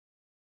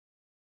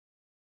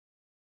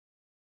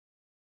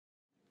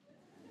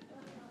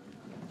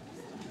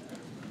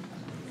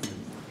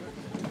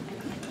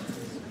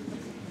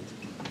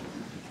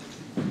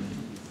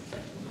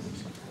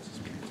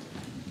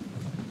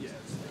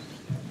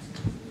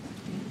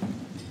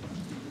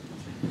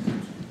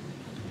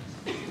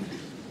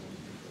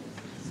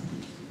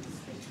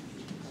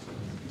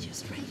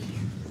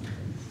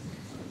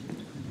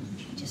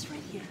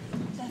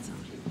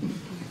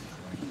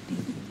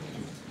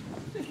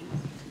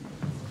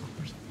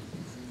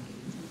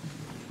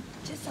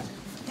That's it.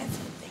 Thank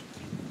you.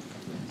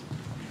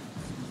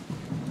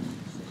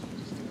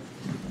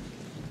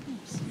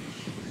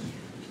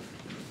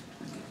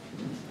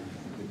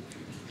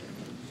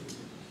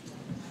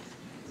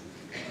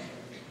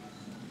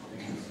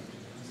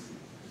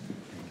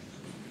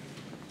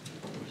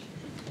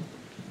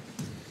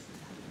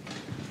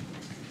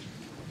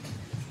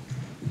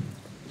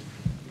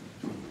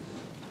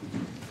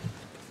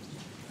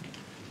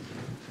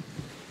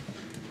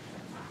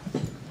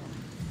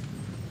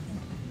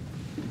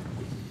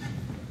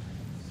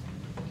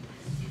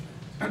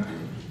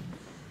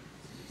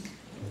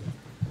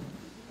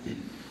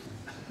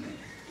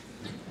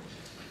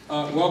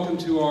 Welcome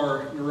to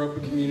our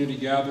Naropa community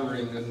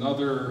gathering,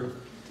 another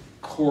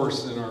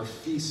course in our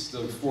Feast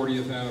of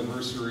 40th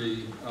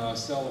Anniversary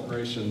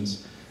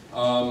celebrations.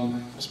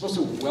 I'm supposed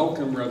to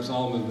welcome Reb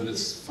Zalman, but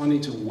it's funny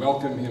to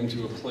welcome him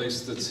to a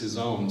place that's his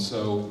own.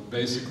 So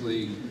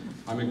basically,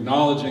 I'm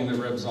acknowledging that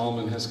Reb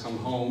Zalman has come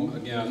home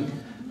again,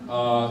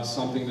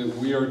 something that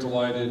we are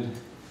delighted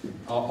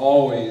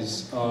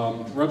always.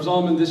 Reb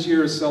Zalman this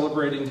year is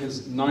celebrating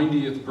his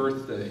 90th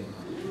birthday.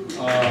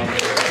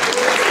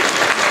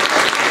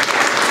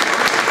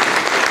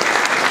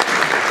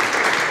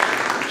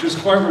 Which is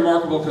quite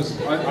remarkable because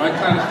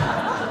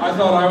I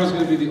thought I was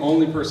going to be the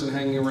only person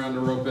hanging around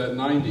Naropa at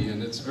 90,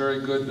 and it's very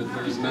good that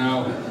there's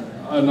now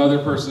another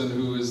person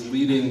who is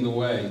leading the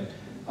way.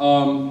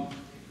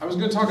 I was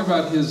going to talk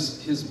about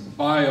his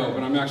bio,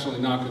 but I'm actually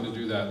not going to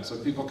do that,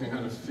 so people can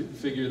kind of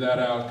figure that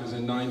out, because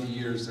in 90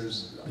 years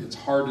it's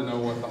hard to know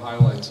what the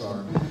highlights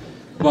are.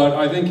 But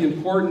I think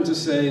important to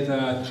say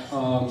that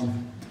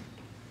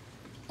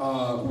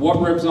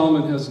what Reb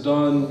Zalman has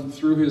done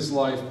through his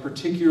life,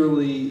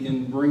 particularly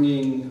in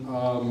bringing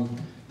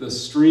the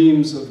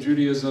streams of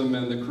Judaism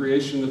and the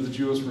creation of the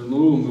Jewish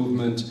renewal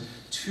movement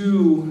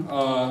to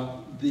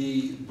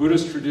the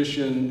Buddhist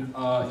tradition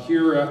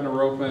here at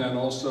Naropa and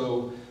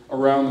also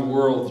around the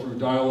world through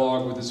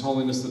dialogue with His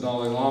Holiness the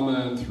Dalai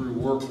Lama and through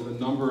work with a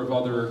number of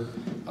other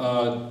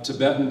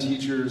Tibetan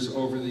teachers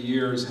over the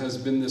years, has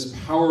been this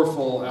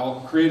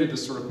powerful, created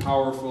this sort of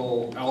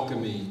powerful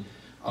alchemy.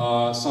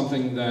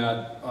 Something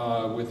that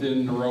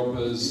within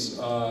Naropa's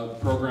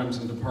programs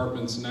and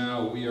departments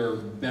now we are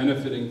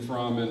benefiting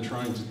from and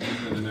trying to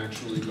deepen and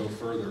actually go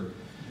further.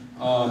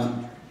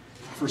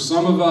 For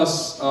some of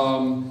us,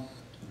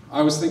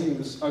 I was thinking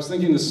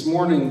this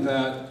morning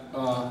that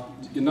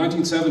in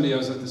 1970 I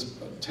was at this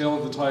Tail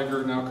of the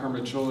Tiger, now Karma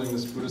Choling,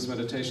 this Buddhist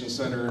meditation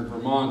center in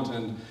Vermont,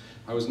 and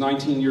I was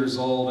 19 years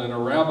old, and a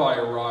rabbi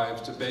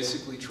arrived to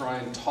basically try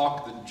and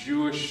talk the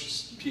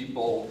Jewish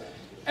people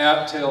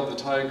at Tail of the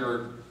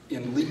Tiger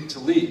to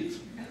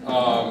leave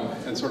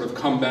and sort of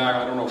come back.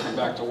 I don't know, come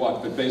back to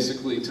what, but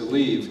basically to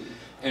leave.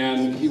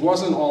 And he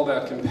wasn't all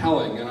that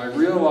compelling. And I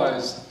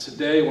realized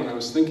today when I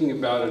was thinking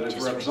about it,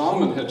 if Reb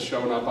Zalman had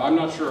shown up, I'm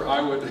not sure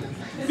I would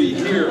be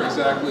here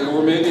exactly,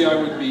 or maybe I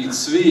would be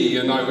Tzvi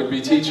and I would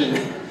be teaching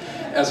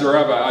as a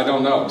rabbi. I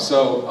don't know.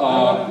 So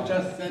I would have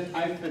just said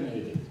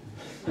hyphenated.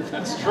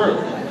 That's true.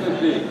 Could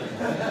be.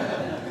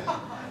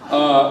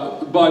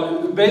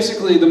 But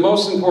basically, the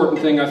most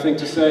important thing I think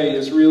to say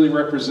is really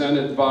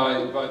represented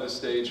by the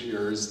stage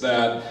here, is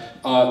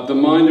that the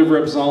mind of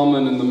Reb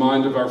Zalman and the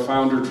mind of our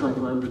founder, Trungpa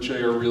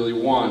Rinpoche, are really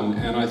one.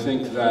 And I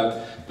think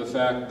that the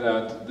fact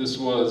that this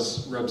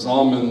was Reb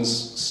Zalman's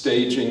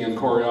staging and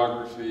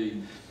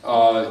choreography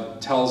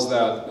tells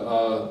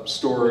that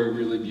story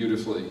really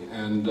beautifully.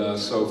 And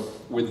so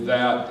with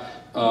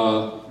that,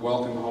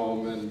 welcome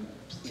home, and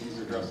please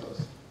address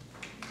us.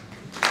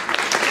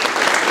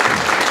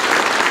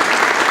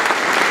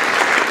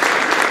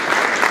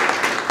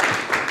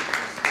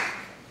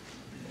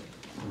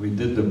 We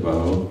did the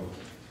bow,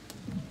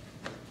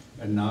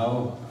 and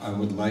now I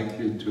would like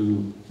you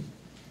to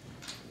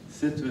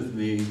sit with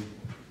me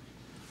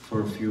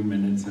for a few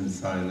minutes in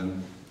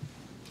silence.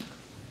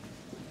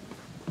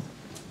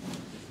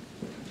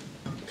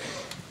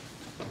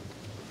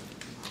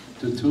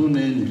 To tune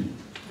in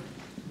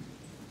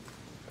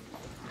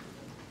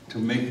to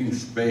making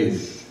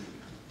space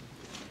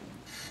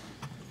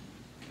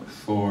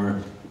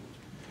for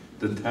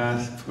the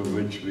task for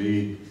which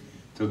we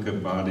took a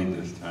body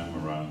this time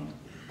around,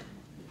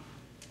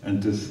 and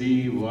to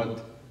see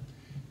what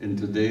in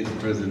today's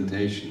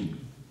presentation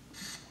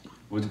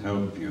would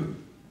help you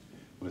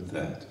with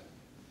that.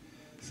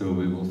 So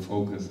we will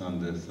focus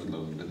on this a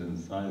little bit in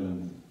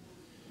silence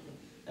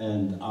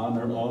and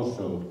honor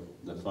also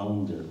the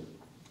founder.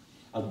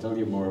 I'll tell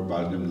you more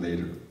about him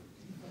later.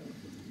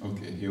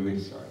 Okay, here we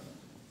start.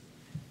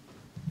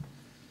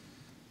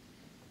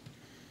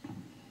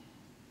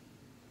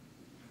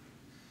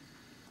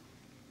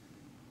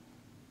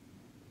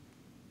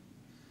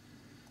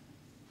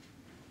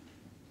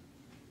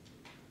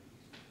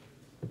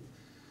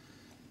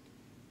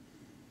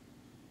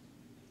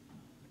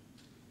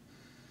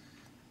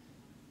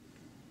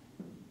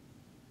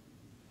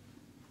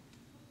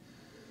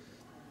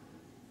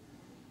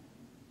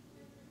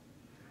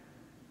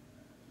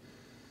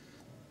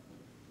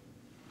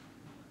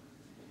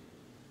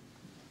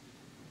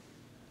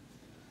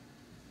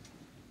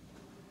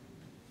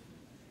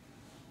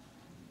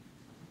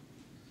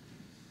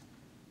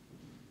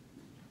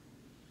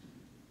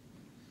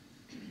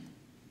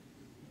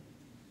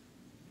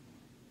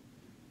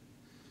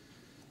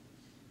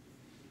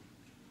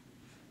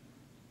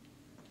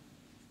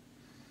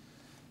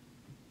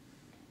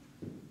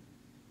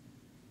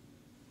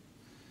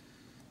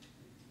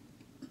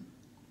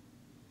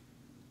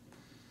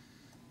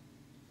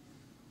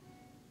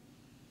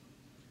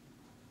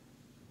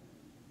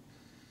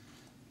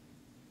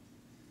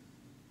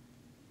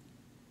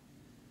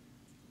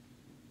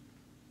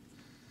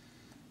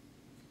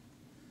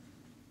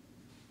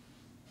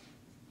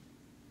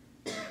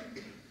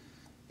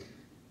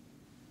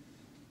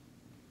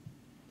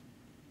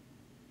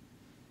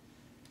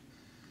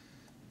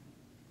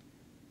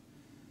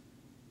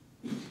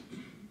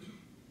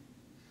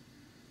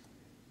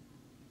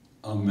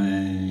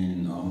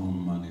 Amen,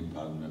 Om Mani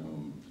Padme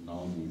Hum, and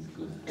all these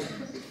good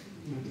things.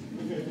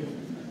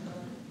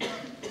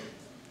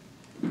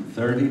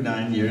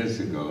 39 years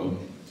ago,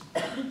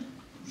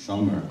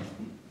 summer,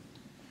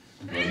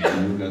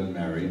 when you got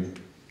married,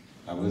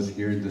 I was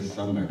here this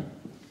summer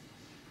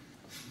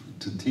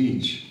to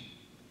teach.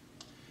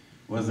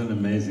 It was an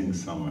amazing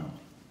summer.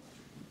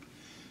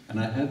 And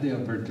I had the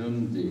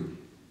opportunity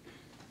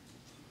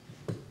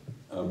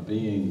of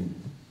being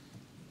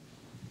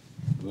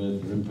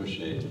with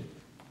Rinpoche.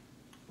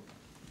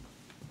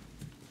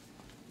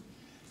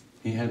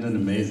 He had an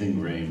amazing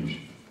range.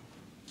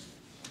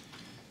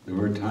 There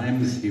were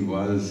times he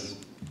was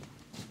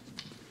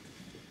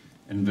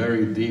in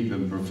very deep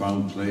and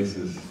profound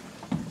places.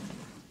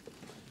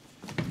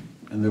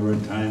 And there were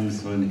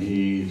times when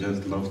he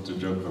just loved to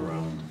joke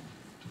around.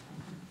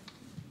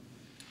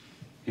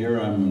 Here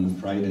I'm on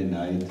Friday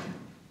night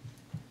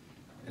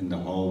in the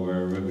hall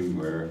wherever we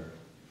were,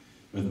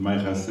 with my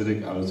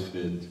Hasidic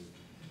outfit,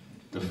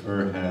 the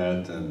fur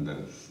hat and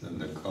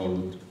the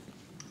coat.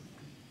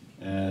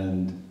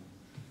 And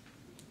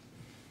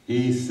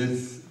he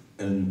sits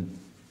and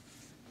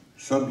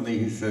suddenly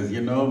he says,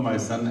 you know, my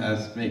son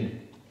asked me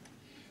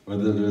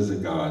whether there's a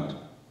God.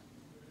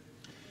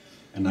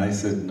 And I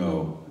said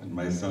no, and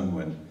my son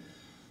went,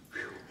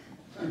 whew.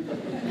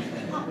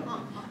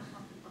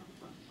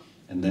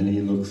 And then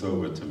he looks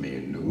over to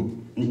me, no.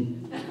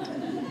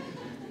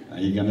 Are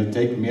you going to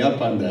take me up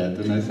on that?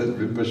 And I said,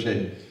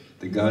 Rinpoche,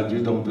 the God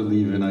you don't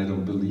believe in, I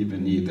don't believe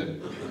in either.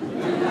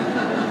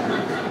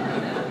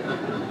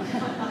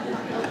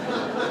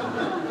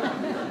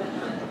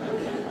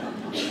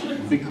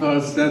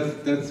 Because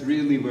that's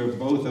really where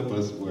both of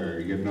us were,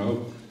 you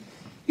know.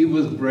 He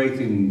was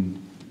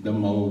breaking the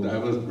mold, I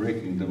was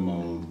breaking the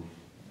mold.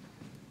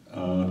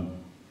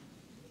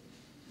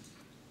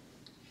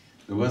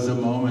 There was a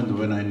moment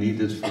when I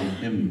needed from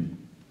him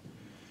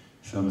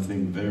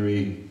something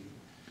very,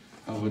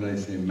 how would I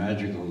say,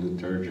 magical,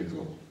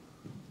 liturgical.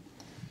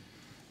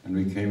 And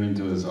we came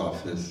into his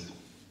office,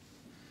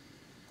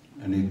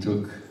 and he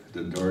took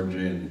the dorje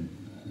and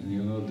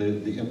you know,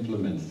 the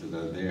implements that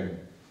are there.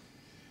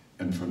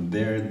 And from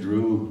there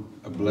drew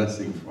a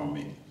blessing for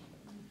me.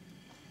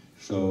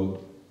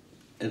 So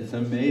it's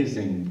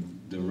amazing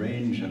the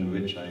range in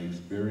which I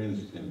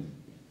experienced him.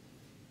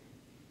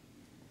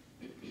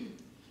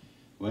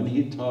 When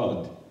he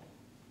taught,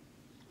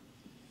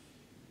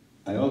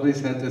 I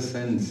always had the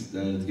sense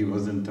that he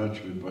was in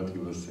touch with what he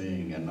was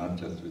saying and not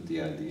just with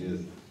the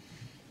ideas,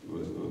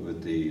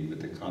 with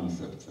the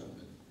concepts of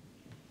it.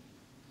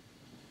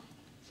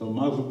 So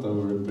Mazel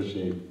Tov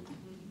Rinpoche,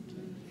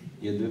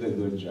 you did a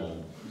good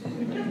job.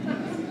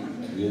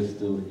 We are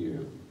still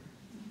here.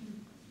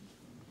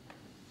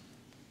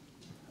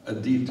 A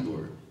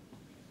detour.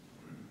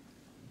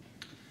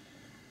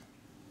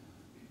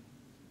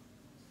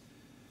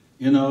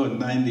 You know, in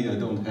 90, I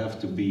don't have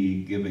to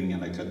be giving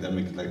an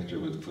academic lecture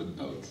with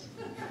footnotes.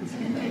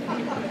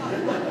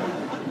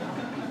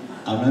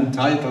 I'm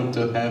entitled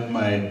to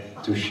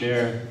have to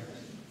share,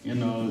 you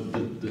know,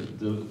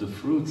 the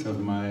fruits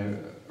of my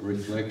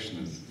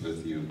reflections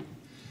with you.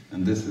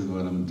 And this is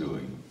what I'm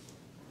doing.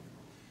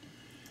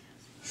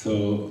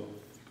 So,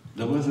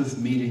 there was this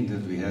meeting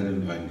that we had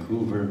in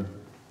Vancouver.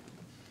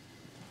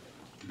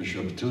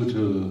 Bishop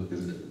Tutu,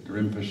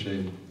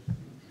 Rinpoche,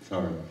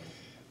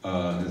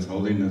 His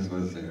Holiness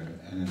was there,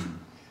 and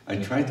I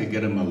tried to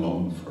get him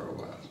alone for a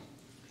while,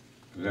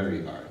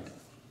 very hard.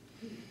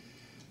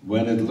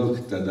 When it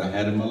looked that I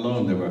had him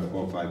alone, there were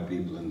 4 or 5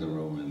 people in the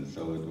room, and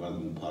so it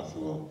wasn't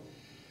possible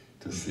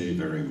to say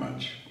very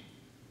much.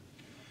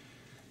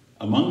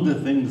 Among the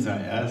things I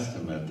asked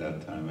him at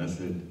that time, I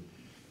said,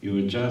 you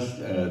were just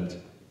at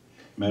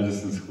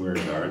Madison Square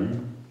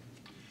Garden,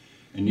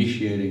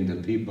 initiating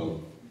the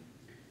people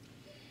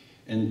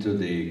into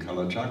the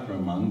Kalachakra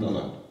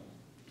Mandala.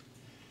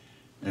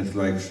 It's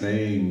like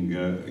saying,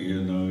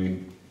 you know,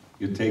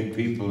 you take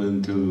people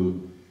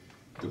into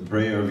the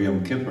prayer of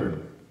Yom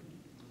Kippur.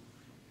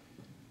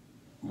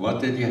 What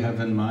did you have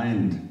in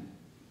mind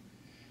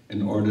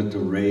in order to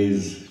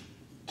raise?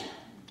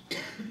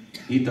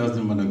 He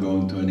doesn't want to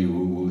go into any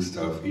woo-woo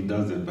stuff. He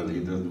does it, but he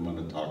doesn't want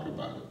to talk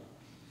about it.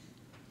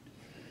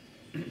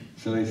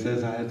 So he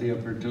says, I had the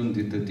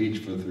opportunity to teach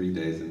for 3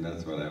 days, and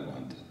that's what I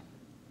wanted.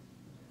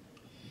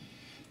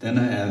 Then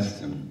I asked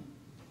him,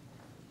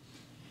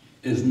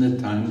 isn't it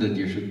time that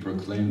you should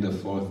proclaim the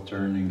 4th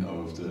turning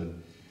of the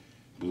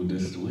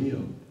Buddhist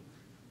wheel?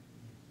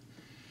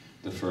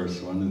 The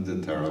first one is the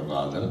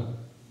Theravada,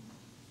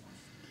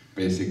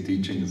 basic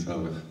teachings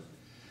of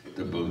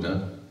the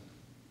Buddha.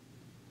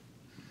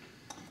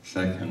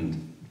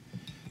 Second,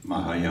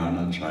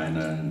 Mahayana,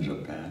 China and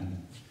Japan.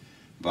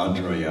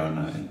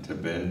 Vajrayana in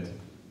Tibet.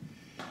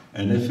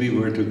 And if we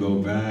were to go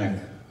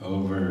back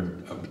over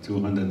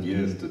 200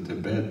 years to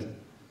Tibet,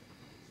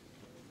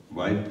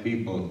 white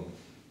people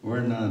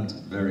were not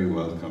very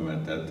welcome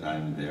at that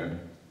time there.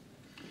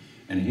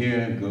 And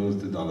here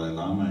goes the Dalai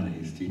Lama, and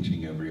he's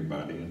teaching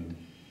everybody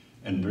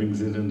and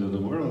brings it into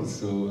the world.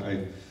 So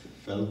I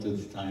felt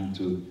it's time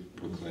to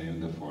proclaim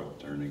the fourth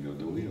turning of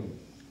the wheel.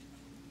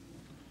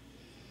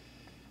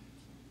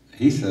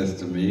 He says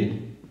to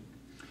me,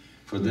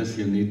 for this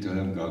you need to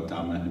have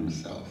Gautama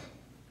himself,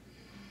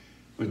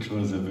 which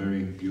was a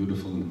very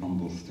beautiful and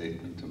humble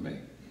statement to make.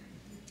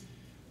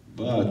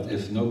 But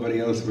if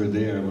nobody else were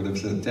there, I would have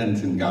said,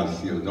 Tenzin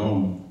Gyaltsen,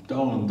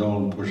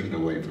 don't push it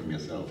away from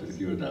yourself. It's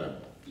your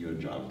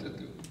job to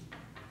do.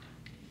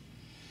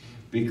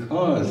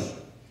 Because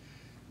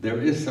there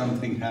is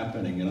something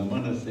happening, and I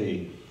want to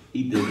say,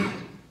 he did it.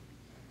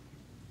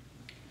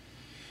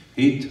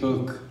 He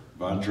took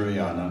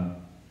Vajrayana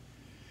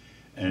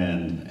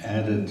and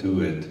added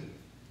to it,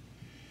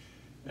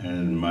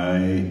 and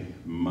my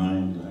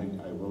mind,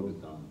 I wrote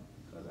it down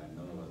because I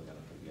know I was going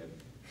to forget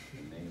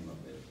the name of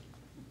it,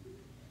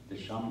 the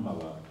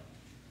Shambhala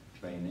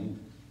training,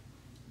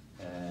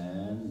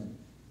 and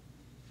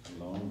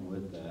along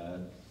with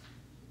that,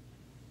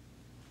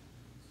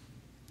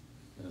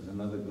 there's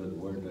another good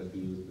word that he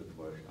used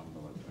before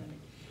Shambhala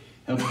training.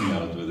 Help me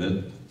out with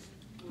it.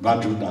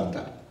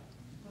 Vajradhata.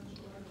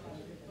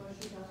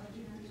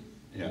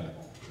 Yeah.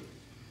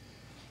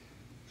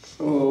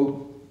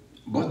 So,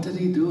 what did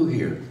he do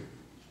here?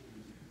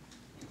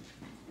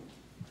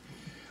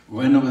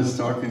 When I was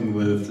talking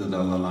with the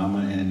Dalai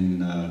Lama in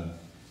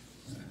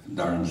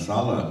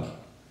Dharamsala,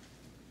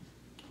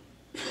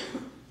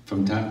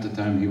 from time to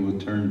time he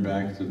would turn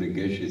back to the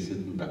geshe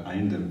sitting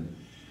behind him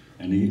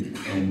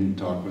and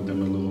talk with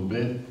them a little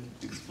bit,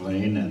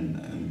 explain,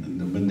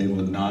 and when they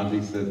would nod,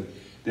 he said,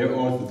 they're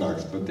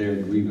Orthodox, but they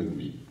agree with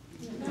me.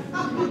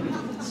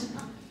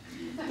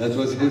 That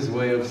was his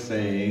way of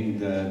saying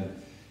that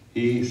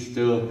he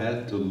still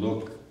had to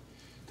look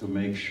to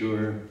make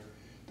sure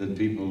that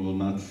people will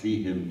not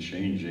see him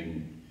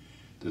changing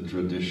the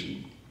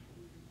tradition.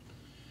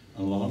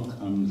 Along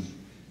comes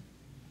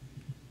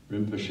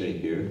Rinpoche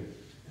here.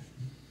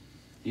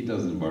 He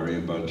doesn't worry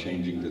about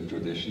changing the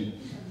tradition.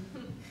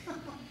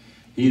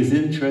 He is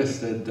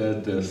interested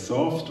that the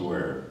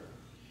software,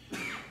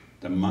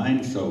 the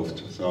mind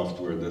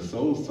software, the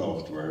soul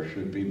software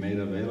should be made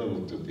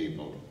available to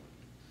people.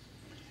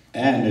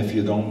 And if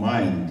you don't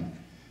mind,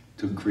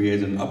 to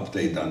create an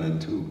update on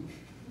it too.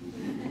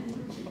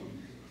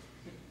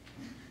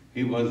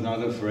 He was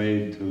not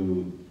afraid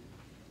to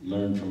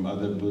learn from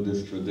other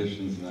Buddhist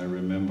traditions, and I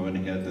remember when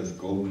he had this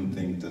golden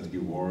thing that he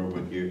wore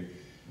over here,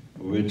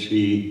 which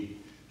he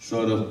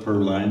sort of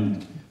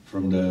purloined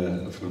from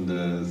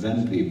the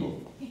Zen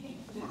people.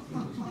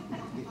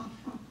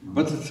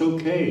 But it's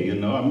okay, you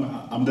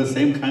know, I'm the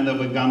same kind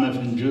of a Ganef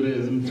in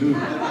Judaism too.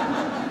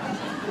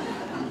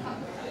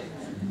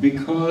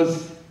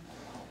 Because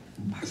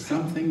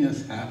something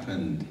has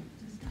happened.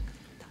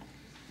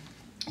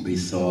 We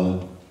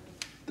saw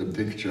the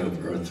picture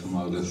of Earth from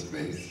outer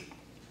space.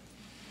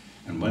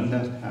 And when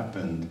that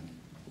happened,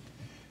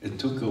 it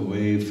took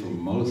away from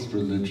most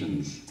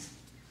religions,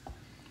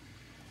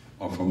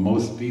 or from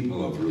most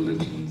people of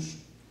religions,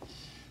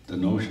 the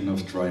notion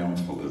of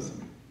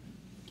triumphalism.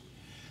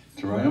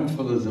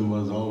 Triumphalism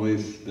was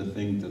always the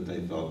thing that they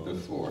thought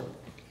before.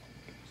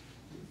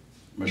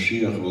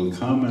 Mashiach will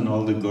come and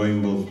all the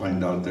goyim will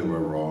find out they were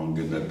wrong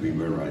and that we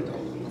were right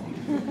all along.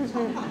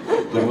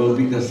 There will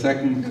be the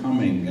second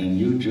coming and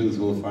you Jews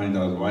will find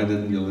out, why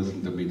didn't you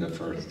listen to me the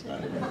first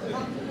time?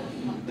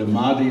 The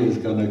Mahdi is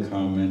going to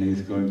come and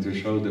he's going to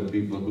show the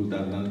people who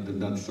did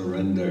not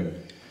surrender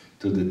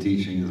to the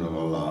teachings of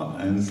Allah,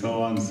 and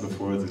so on and so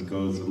forth. It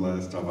goes to the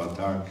last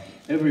avatar.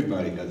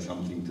 Everybody had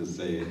something to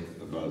say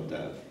about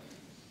that.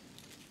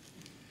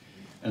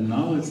 And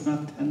now it's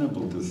not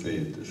tenable to say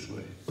it this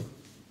way.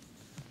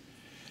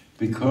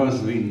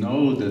 Because we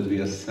know that we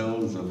are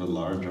cells of a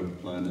larger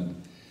planet,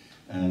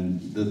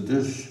 and that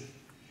this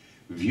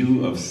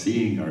view of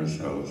seeing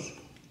ourselves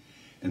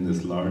in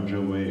this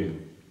larger way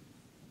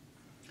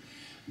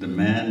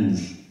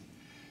demands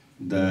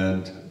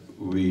that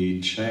we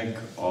check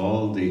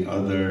all the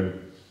other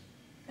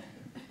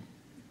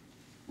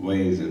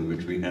ways in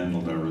which we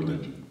handled our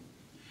religion.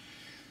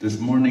 This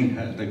morning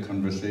I had a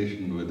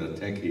conversation with a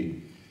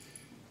techie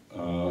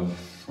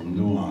from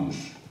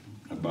Nuance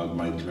about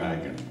my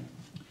dragon.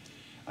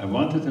 I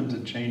wanted him to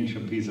change a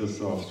piece of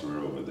software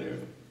over there.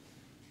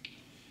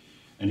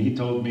 And he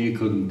told me he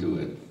couldn't do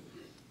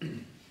it.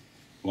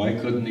 Why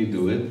couldn't he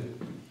do it?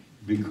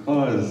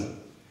 Because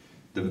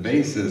the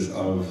basis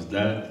of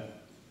that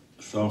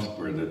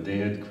software that they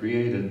had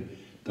created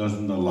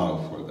doesn't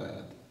allow for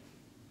that.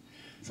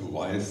 So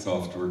why is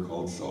software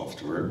called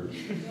software?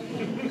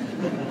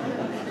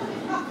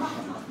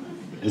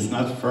 It's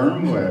not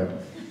firmware.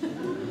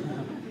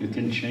 You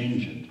can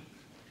change it.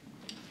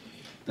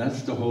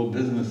 That's the whole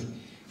business.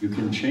 You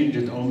can change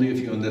it only if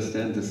you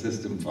understand the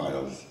system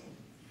files.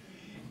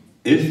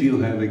 If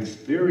you have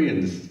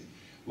experienced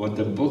what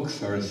the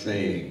books are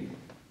saying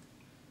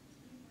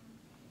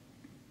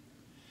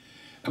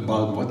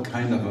about what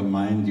kind of a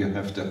mind you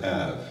have to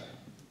have.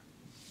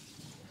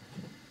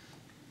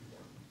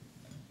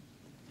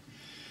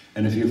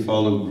 And if you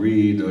follow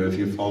greed or if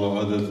you follow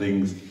other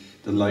things,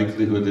 the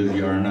likelihood is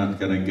you are not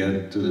going to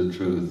get to the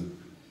truth.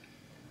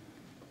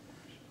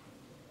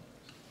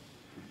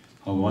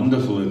 how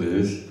wonderful it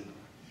is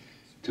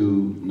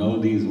to know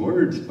these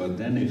words, but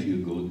then if you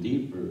go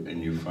deeper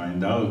and you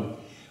find out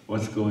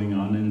what's going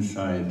on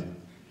inside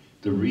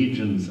the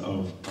regions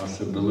of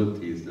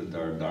possibilities that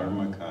are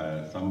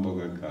Dharmakaya,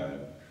 Sambhogakaya,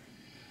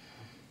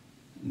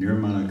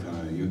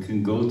 Nirmanakaya, you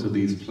can go to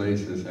these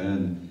places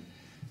and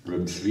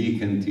Reb Tzvi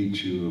can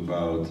teach you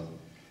about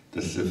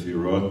the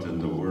Sefirot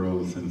and the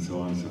worlds and so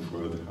on and so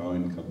forth, how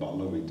in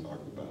Kabbalah we talk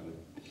about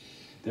it.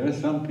 There are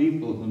some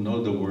people who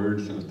know the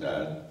words of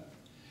that,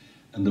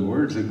 and the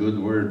words are good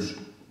words,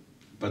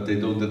 but they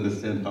don't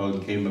understand how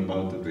it came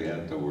about that we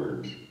had the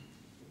words.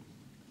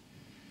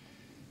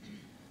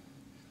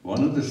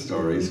 One of the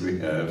stories we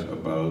have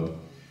about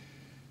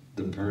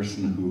the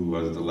person who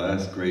was the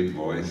last great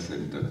voice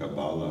in the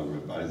Kabbalah,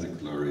 Rabbi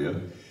Isaac Luria,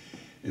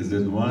 is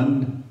that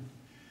one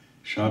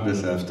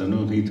Shabbos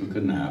afternoon he took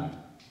a nap.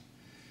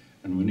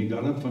 And when he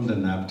got up from the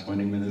nap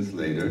 20 minutes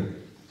later,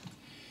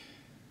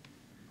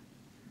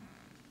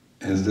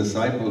 his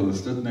disciple who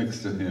stood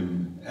next to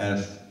him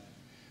asked,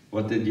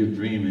 "What did you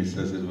dream?" He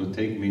says, "It will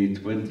take me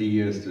 20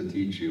 years to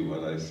teach you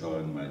what I saw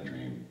in my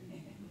dream."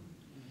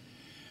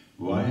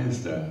 Why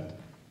is that?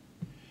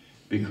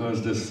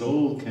 Because the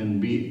soul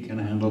can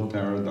handle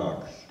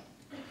paradox.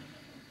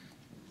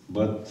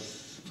 But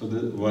for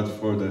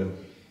the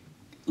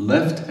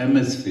left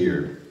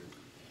hemisphere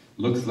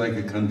looks like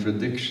a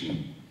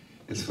contradiction,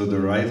 is for the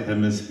right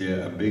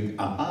hemisphere a big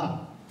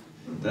aha.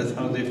 That's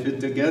how they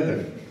fit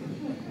together.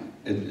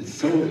 It's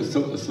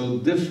so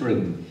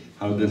different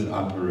how this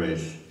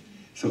operates.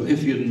 So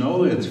if you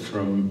know it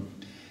from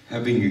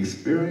having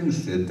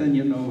experienced it, then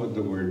you know what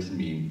the words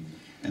mean.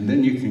 And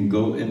then you can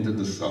go into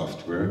the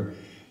software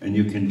and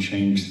you can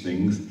change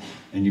things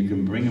and you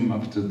can bring them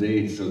up to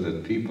date so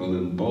that people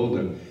in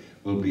Boulder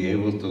will be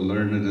able to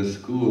learn at a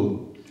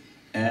school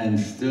and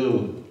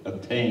still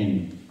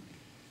attain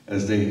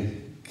as they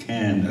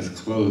can, as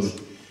close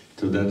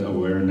to that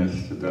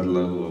awareness, to that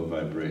level of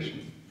vibration.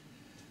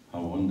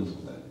 How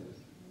wonderful that is.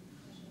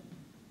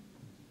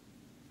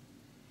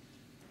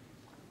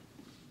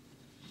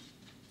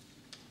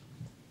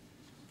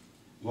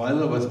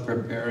 While I was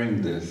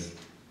preparing this,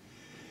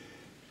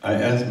 I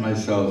asked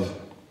myself,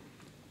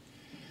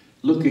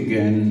 look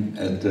again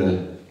at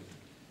the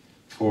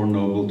Four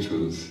Noble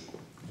Truths.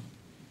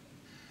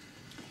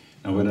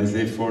 Now when I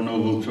say Four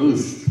Noble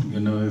Truths, you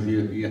know, if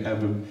you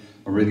have them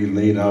already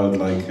laid out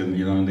like in,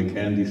 you know, in the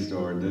candy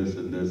store, this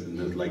and this and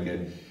this,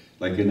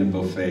 like in a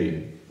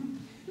buffet.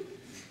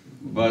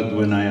 But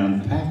when I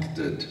unpacked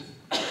it,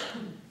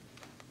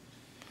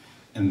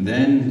 and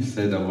then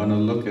said I want to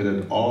look at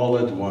it all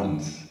at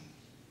once,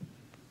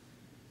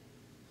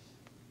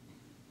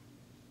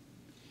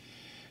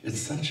 it's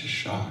such a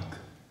shock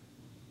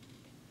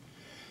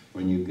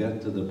when you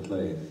get to the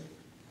place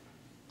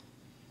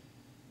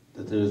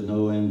that there is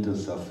no end to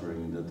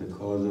suffering, that the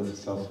cause of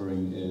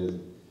suffering is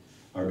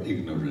our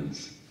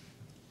ignorance.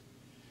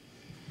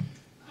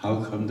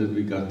 How come that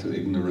we got to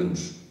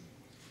ignorance?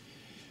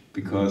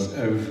 Because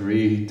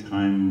every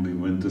time we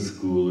went to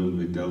school and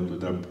we dealt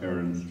with our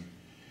parents,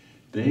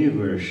 they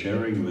were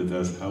sharing with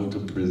us how to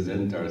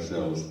present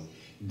ourselves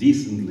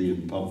decently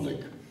in public.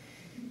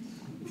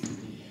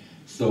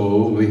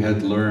 So we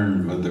had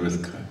learned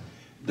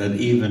that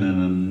even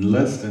in a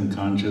less than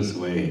conscious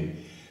way,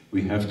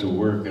 we have to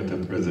work at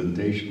the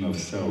presentation of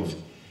self,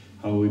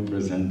 how we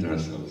present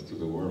ourselves to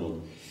the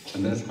world.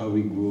 And that's how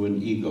we grew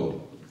an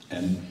ego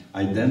and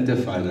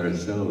identified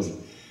ourselves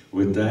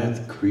with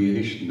that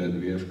creation that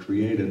we have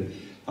created,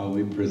 how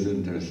we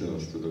present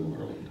ourselves to the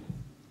world.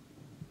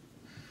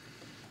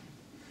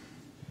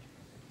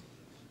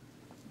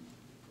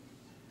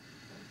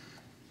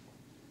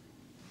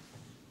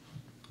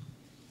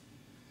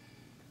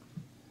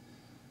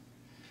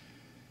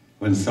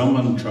 When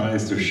someone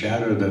tries to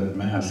shatter that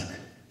mask,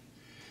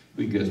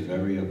 we get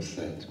very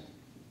upset.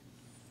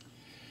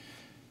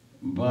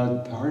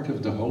 But part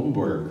of the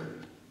homework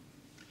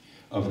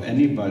of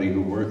anybody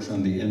who works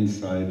on the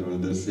inside,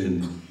 whether it's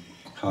in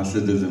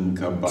Hasidism,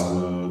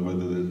 Kabbalah,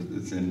 whether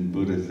it's in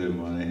Buddhism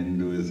or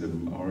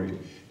Hinduism or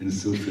in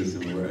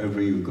Sufism,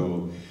 wherever you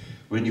go,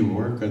 when you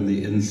work on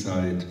the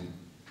inside,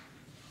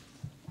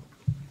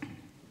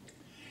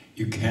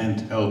 you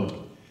can't help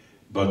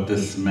but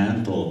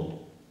dismantle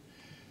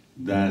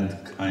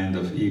that kind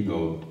of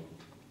ego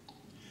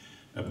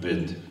a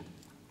bit.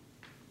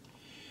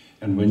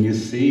 And when you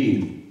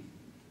see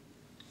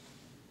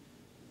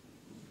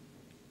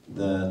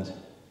that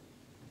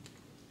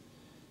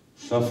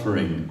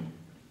suffering,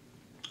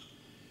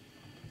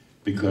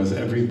 because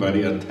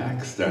everybody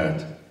attacks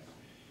that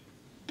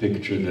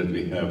picture that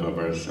we have of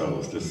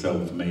ourselves, the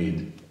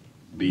self-made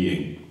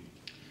being.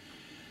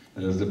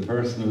 There's the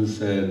person who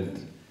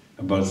said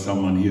about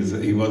someone,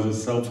 he was a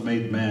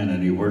self-made man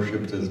and he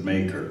worshipped his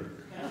maker.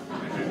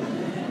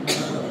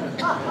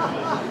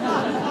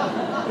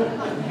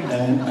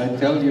 And I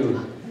tell you,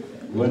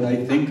 when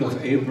I think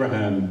of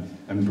Abraham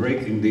and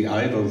breaking the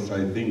idols,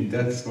 I think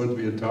that's what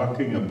we're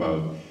talking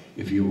about.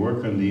 If you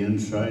work on the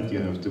inside, you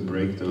have to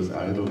break those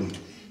idols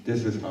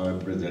This is how I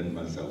present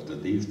myself to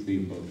these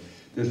people.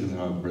 This is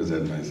how I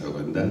present myself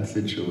in that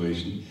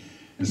situation.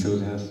 And so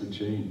it has to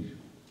change.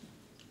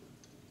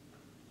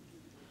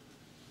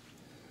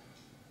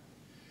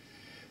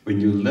 When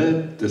you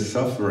let the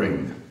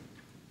suffering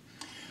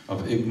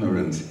of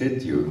ignorance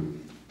hit you,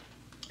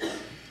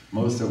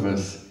 most of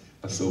us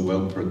are so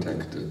well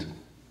protected.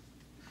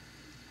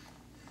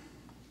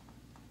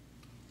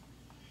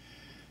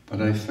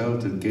 But I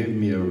felt it gave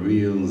me a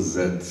real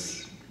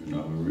zetz,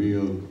 a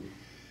real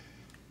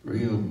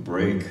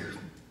break.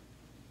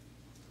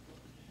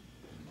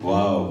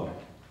 Wow.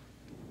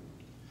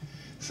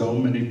 So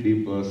many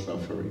people are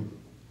suffering.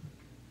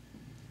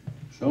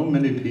 So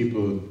many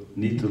people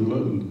need to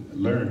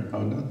learn how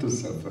not to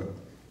suffer.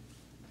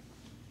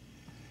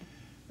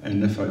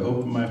 And if I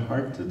open my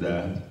heart to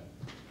that,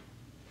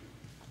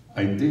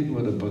 I did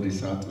what a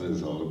bodhisattva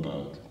is all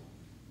about.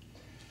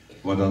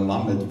 What a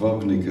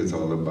Lamed is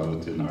all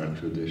about in our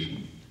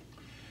tradition.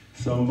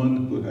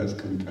 Someone who has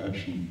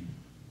compassion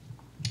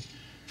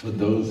for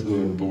those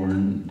who are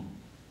born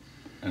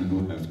and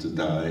who have to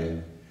die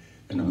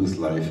and whose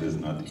life is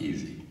not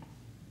easy.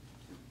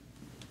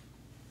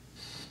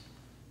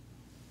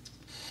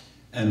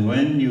 And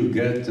when you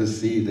get to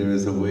see there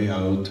is a way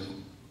out,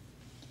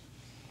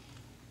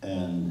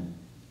 and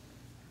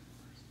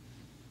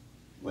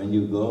when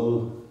you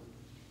go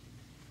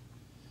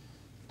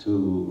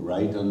to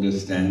right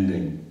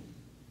understanding,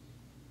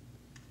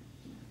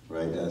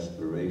 right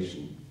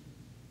aspiration,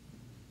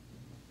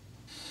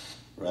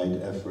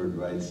 right effort,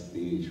 right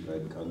speech,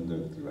 right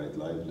conduct, right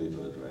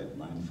livelihood, right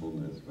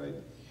mindfulness, right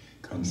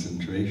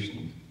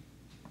concentration.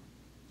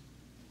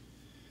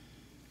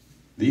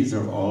 These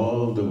are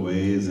all the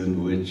ways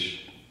in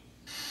which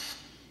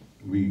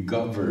we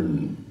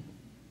govern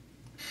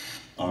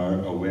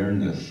our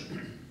awareness.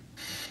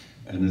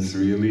 And it's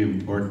really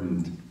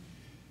important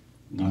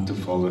not to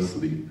fall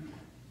asleep.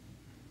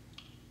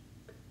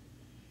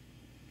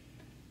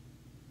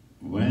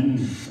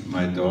 When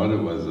my daughter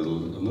was a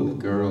little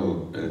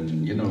girl,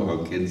 and you know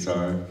how kids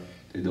are,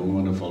 they don't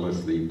want to fall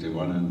asleep, they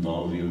want to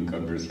involve you in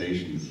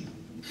conversations.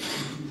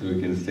 So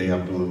we can stay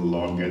up a little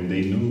longer, and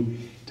they knew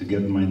to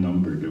get my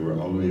number. There were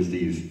always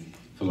these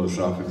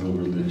philosophical,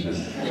 religious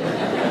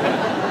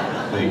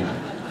things.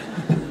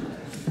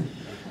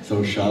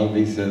 So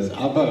Shalvi says,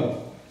 Abba,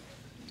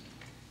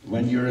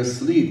 when you're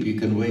asleep, you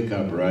can wake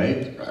up,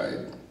 right? Right.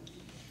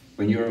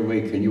 When you're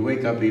awake, can you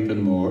wake up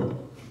even more?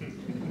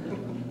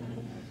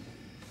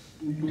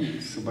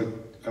 So, but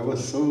I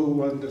was so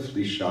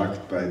wonderfully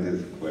shocked by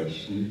this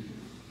question.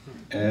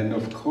 And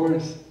of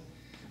course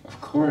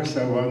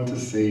I want to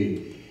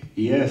say,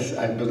 yes,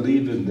 I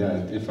believe in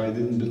that. If I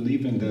didn't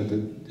believe in that,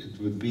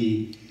 it would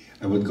be,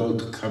 I would go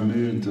to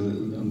Camus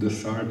and the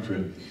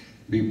Sartre.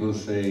 People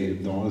say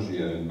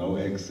nausea, no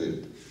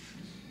exit.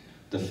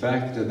 The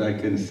fact that I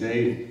can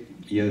say,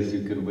 yes,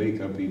 you can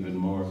wake up even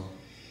more,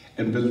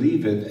 and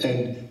believe it,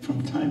 and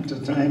from time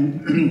to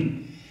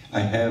time,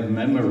 I have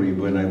memory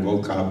when I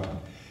woke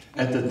up.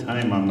 At the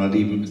time, I'm not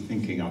even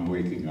thinking I'm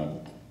waking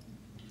up.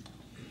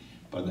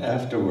 But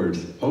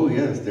afterwards, oh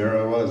yes, there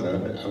I was.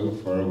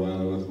 For a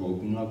while, I was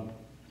woken up.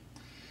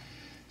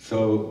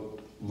 So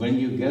when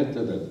you get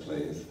to that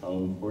place, how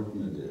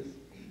important it is.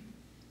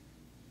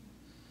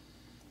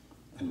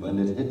 And when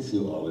it hits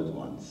you all at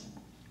once,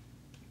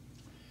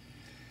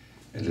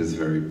 it is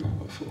very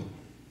powerful.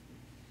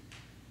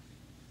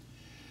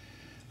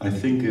 I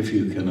think if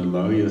you can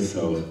allow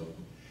yourself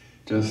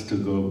just to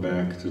go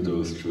back to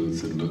those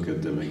truths and look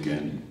at them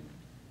again,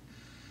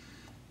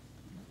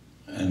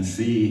 and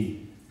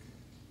see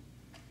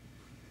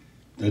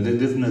that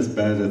it isn't as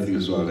bad as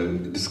you thought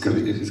it's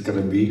going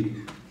to be,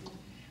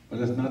 but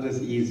it's not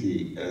as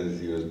easy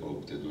as you had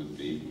hoped it would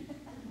be.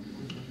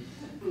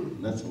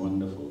 That's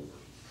wonderful.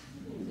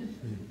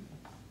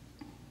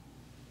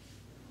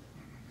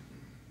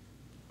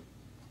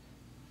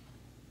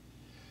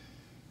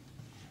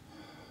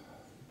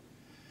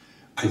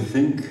 I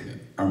think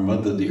our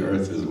Mother the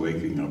Earth is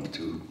waking up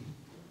too.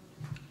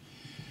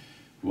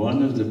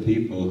 One of the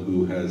people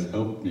who has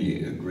helped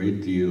me a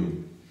great deal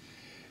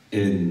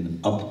in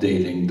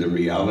updating the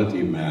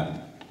reality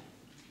map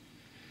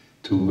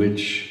to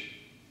which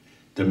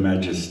the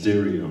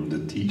magisterium,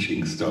 the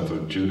teaching stuff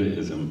of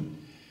Judaism,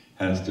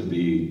 has to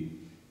be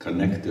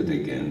connected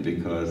again,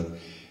 because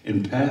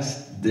in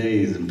past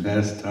days and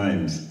past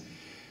times,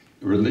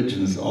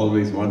 religions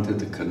always wanted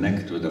to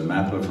connect with a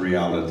map of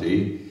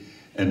reality.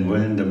 And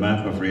when the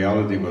map of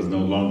reality was no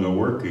longer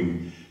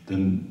working,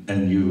 then,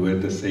 and you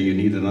had to say you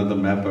need another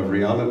map of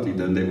reality,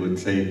 then they would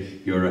say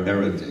you're a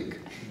heretic.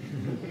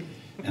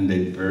 And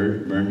they'd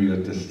burn you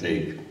at the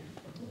stake.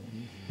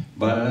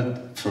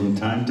 But from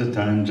time to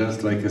time,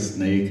 just like a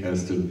snake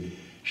has to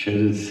shed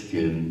its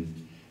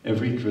skin,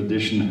 every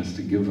tradition has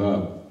to give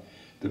up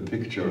the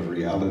picture of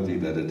reality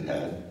that it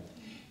had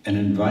and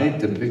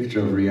invite the picture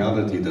of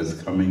reality that's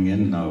coming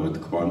in now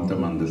with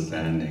quantum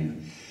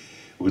understanding,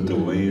 with the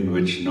way in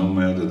which no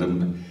longer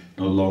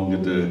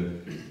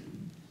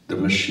the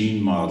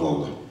machine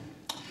model,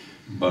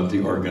 but the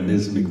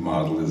organismic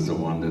model is the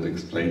one that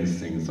explains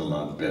things a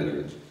lot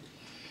better.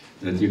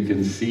 That you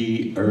can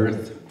see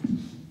Earth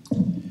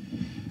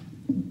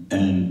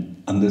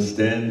and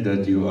understand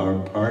that you are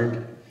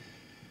part,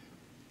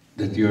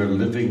 that you're a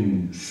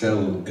living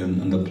cell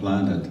on the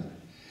planet.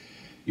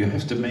 You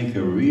have to make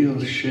a real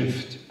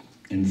shift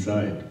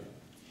inside.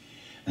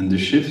 And the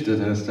shift that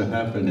has to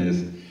happen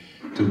is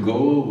to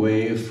go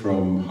away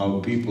from how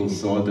people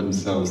saw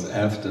themselves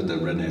after the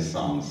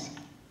Renaissance.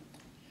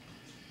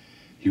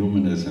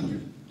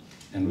 Humanism,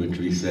 in which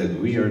we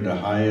said we are the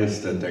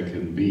highest that there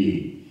can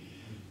be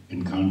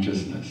in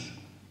consciousness.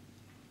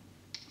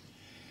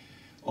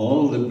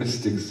 All the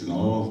mystics and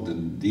all the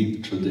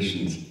deep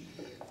traditions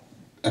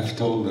have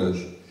told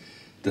us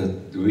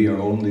that we are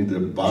only the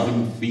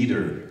bottom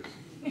feeder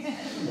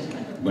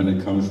when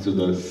it comes to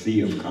the sea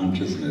of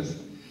consciousness,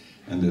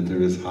 and that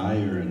there is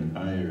higher and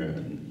higher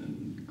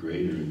and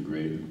greater and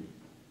greater.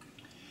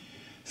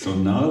 So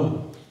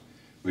now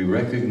we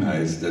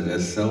recognize that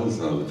as cells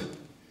of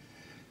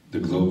the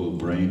global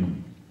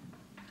brain,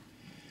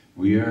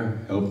 we are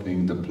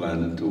helping the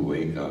planet to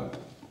wake up.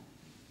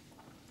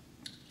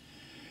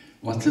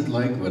 What's it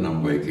like when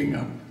I'm waking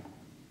up?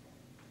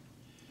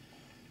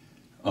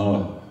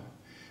 Oh,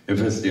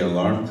 if it's the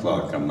alarm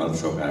clock, I'm not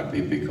so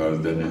happy,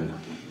 because then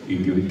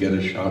you get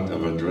a shot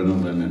of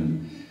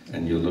adrenaline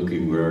and you're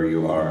looking where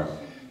you are.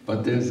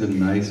 But there's a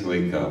nice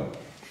wake up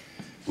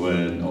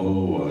when,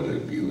 oh, what a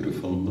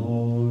beautiful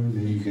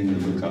morning, and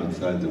you look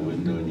outside the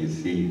window and you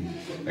see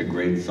a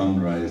great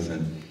sunrise,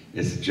 and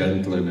it's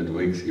gentle and it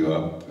wakes you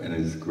up, and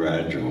it's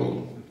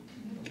gradual.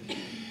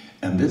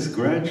 And this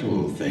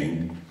gradual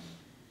thing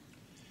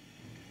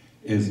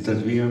is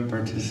that we are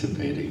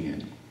participating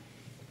in.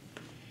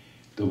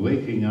 The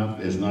waking up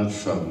is not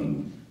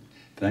sudden.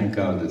 Thank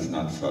God it's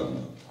not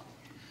sudden.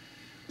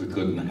 We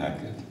couldn't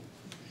hack it.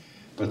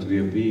 But we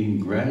are being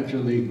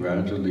gradually,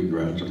 gradually,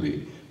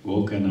 gradually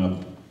woken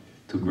up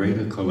to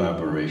greater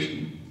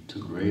collaboration, to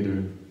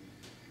greater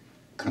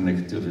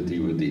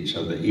connectivity with each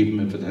other, even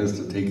if it has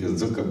to take a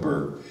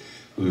Zuckerberg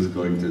who's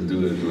going to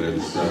do it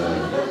with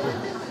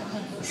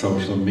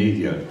social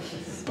media.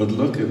 But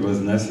look, it was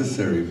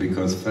necessary,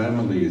 because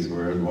families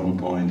were at one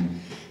point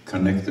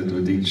connected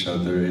with each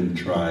other in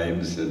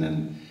tribes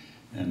and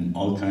in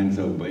all kinds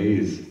of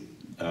ways.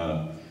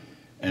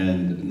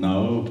 And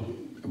now,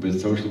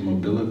 with social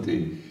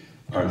mobility,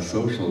 our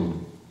social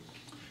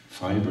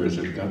fibers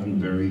have gotten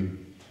very,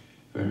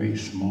 very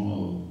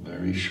small,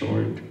 very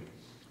short.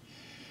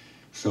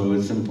 So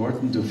it's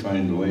important to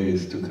find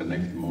ways to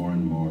connect more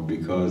and more,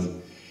 because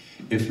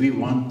if we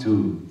want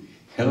to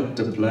help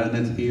the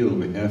planet heal,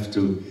 we have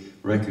to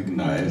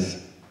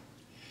recognize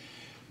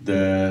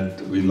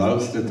that we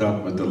loused it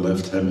up with the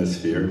left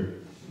hemisphere,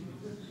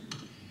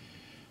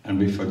 and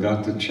we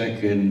forgot to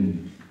check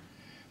in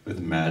with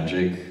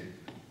magic,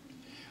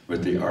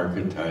 with the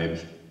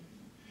archetypes,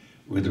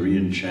 with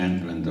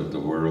re-enchantment of the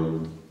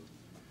world.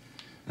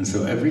 And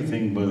so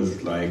everything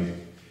was like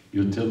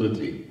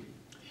utility.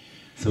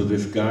 So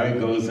this guy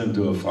goes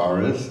into a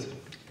forest.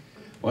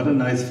 What a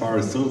nice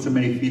forest, so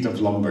many feet of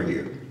lumber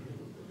here.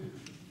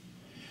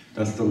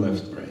 That's the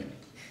left brain.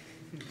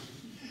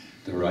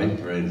 The right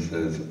brain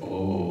says,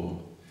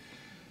 oh,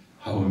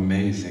 how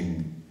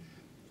amazing.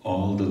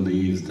 All the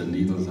leaves, the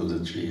needles of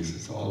the trees,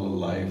 it's all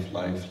life,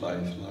 life,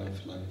 life,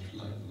 life, life,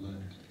 life, life.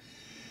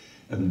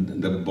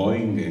 And the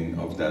boinging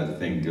of that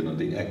thing, you know,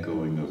 the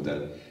echoing of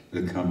that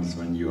comes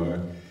when you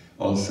are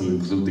also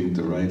including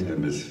the right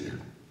hemisphere.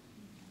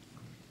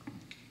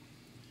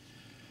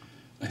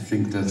 I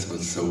think that's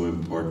what's so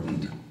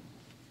important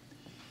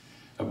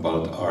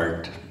about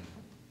art.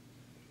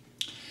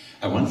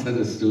 I once had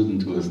a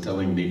student who was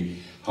telling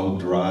me how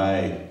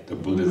dry the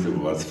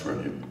Buddhism was for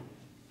him.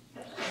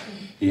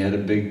 He had a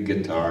big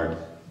guitar.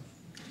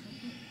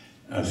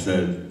 I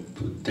said,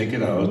 take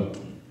it out,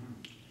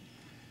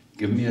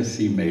 give me a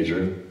C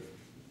major.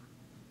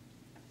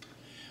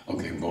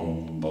 Okay,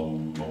 boom,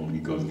 boom, boom. He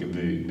goes,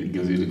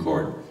 gives you the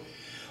chord.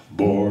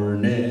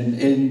 Born in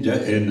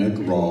India in a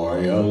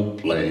royal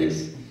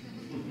place.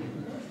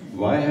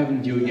 Why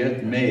haven't you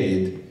yet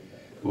made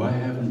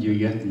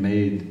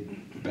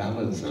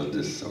ballads of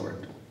this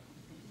sort?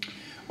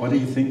 What do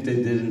you think they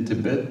did in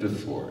Tibet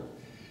before?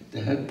 They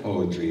had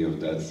poetry of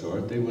that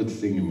sort. They would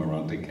sing them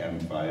around the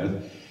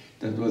campfire.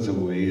 That was a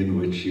way in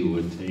which you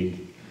would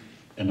take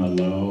and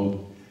allow,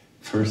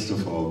 first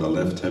of all,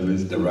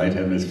 the right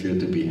hemisphere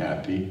to be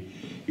happy.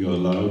 You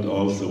allowed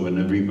also when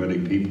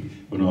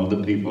all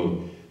the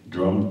people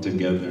drummed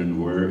together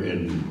and were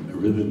in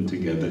rhythm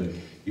together,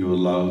 you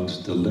allowed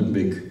the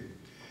limbic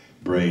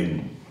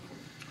brain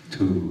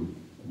to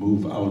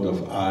move out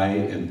of I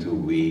into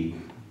we.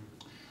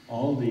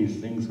 All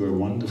these things were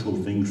wonderful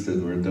things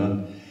that were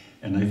done,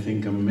 and I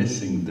think I'm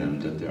missing them,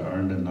 that there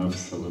aren't enough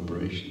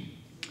celebration.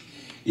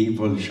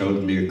 Yvonne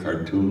showed me a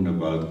cartoon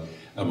about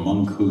a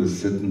monk who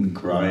is sitting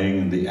crying,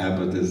 and the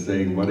abbot is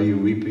saying, what are you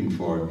weeping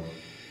for?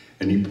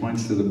 And he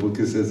points to the book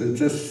and says,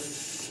 it's a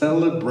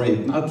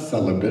celebrate, not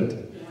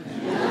celibate.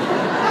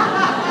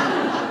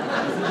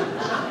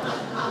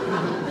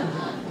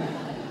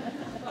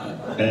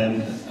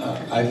 And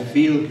I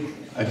feel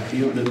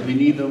that we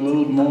need a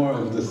little more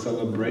of the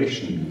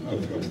celebration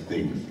of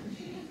things.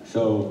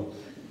 So,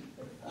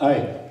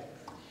 I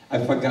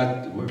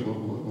forgot,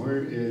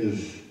 where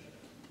is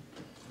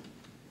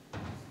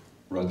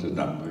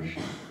Rotterdam?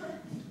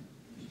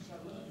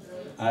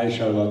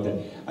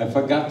 Charlotte. I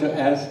forgot to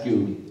ask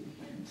you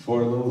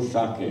for a little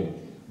sake,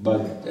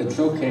 but it's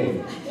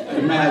okay.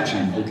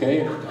 Imagine,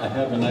 okay? I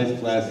have a nice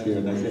glass here,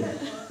 and I say,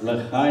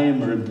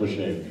 L'chaim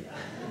Rinpoche.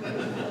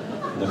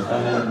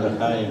 L'chaim,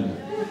 L'chaim.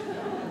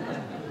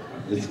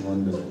 It's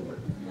wonderful.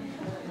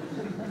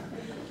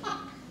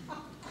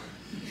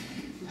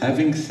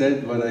 Having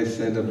said what I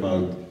said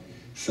about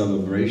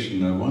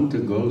celebration, I want to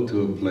go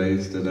to a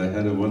place that I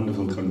had a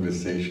wonderful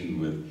conversation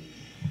with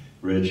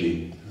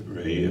Reggie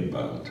Ray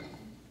about.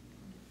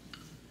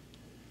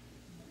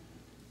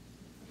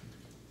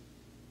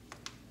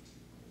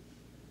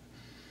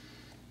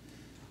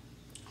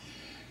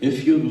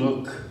 If you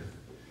look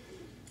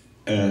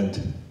at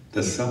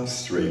the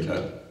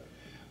substrata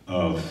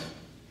of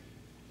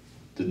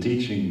the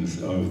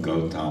teachings of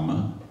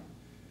Gautama,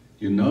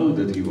 you know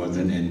that he was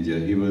in India.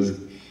 He was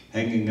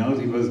hanging out,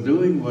 he was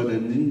doing what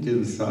an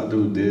Indian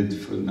sadhu did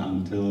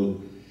until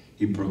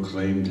he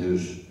proclaimed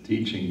his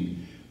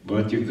teaching.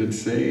 But you could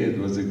say he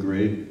was a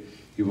great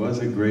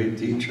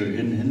teacher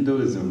in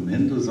Hinduism.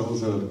 Hindus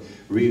also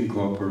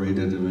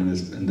reincorporated him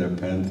in their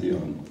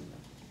pantheon.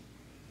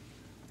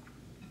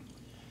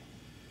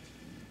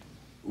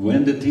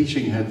 When the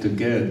teaching had to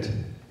get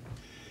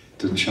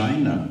to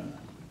China,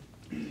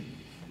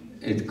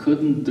 it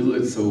couldn't do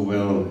it so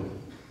well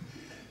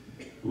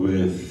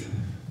with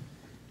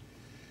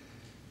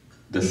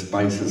the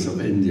spices of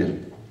India.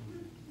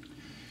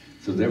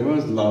 So there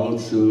was Lao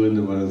Tzu, and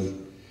there was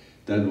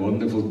that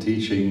wonderful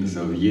teachings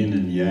of yin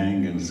and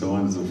yang and so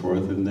on and so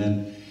forth, and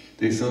then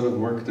they sort of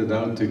worked it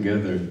out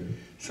together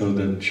so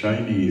that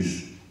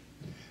Chinese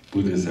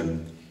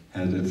Buddhism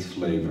had its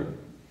flavor.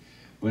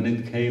 When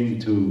it came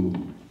to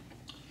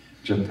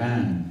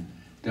Japan,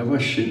 there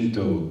was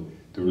Shinto,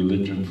 the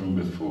religion from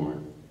before.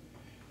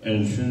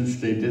 And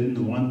since they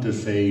didn't want to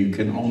say you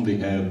can only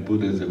have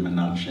Buddhism and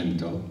not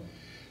Shinto,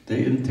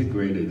 they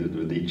integrated it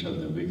with each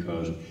other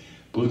because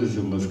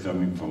Buddhism was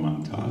coming from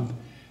on top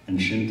and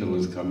Shinto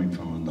was coming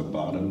from on the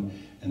bottom,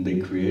 and they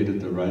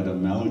created the right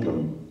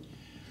amalgam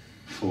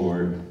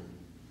for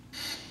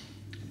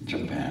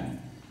Japan.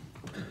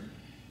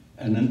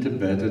 And in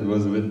Tibet it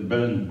was with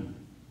Ben.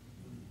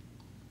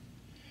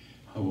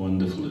 How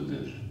wonderful it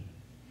is.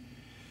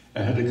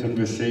 I had a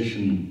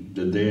conversation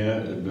the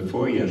day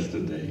before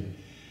yesterday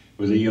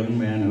with a young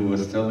man who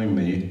was telling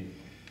me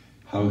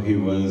how he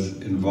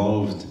was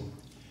involved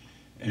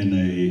in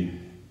a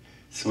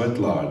sweat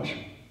lodge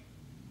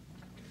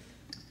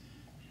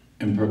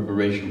in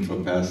preparation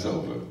for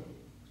Passover.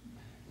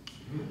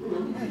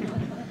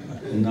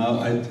 Now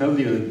I tell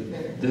you,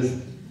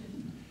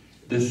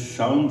 this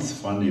sounds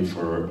funny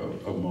for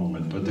a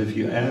moment, but if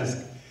you ask,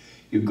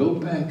 you go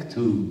back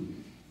to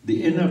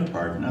the inner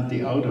part, not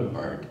the outer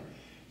part,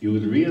 you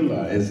would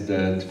realize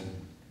that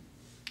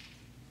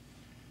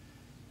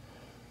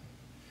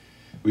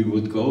we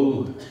would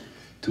go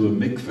to a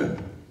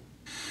mikveh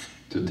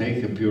to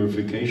take a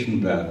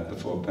purification bath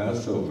before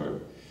Passover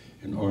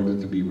in order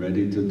to be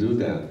ready to do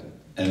that.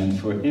 And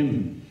for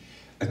him,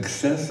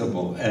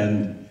 accessible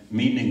and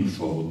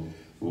meaningful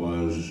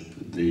was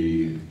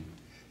the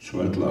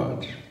sweat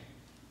lodge.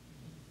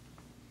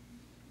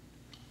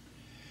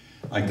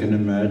 I can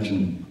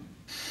imagine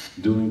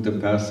doing the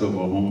Passover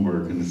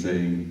homework and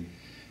saying,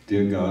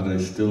 dear God, I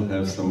still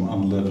have some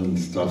unleavened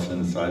stuff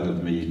inside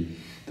of me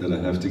that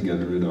I have to get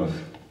rid of.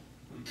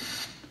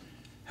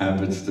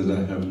 Habits that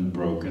I haven't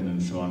broken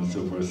and so on and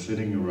so forth,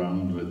 sitting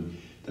around with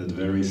that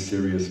very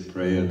serious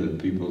prayer that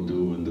people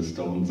do when the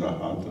stones are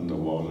hot and the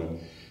water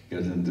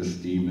gets into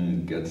steam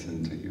and it gets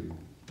into you.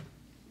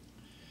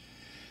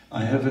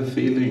 I have a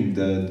feeling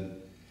that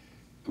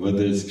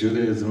whether it's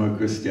Judaism or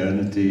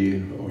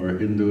Christianity or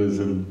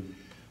Hinduism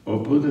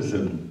or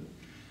Buddhism,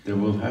 there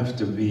will have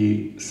to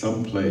be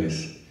some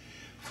place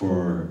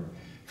for,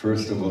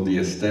 first of all, the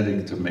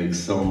aesthetic to make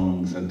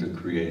songs and to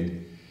create.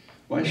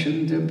 Why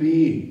shouldn't there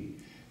be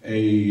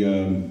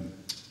I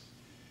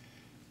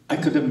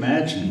could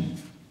imagine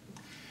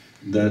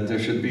that there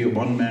should be a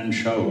one-man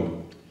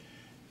show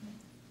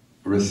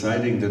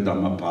reciting the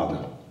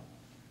Dhammapada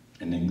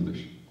in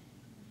English.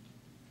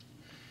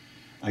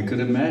 I could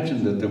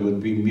imagine that there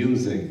would be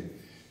music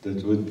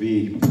that would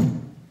be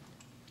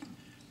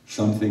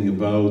something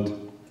about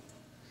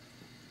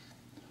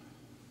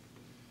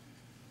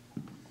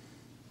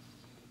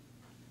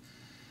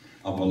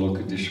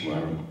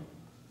Avalokiteshvara.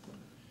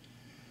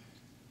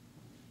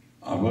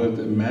 I would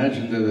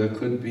imagine that there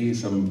could be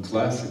some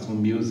classical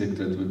music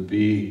that would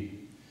be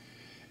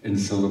in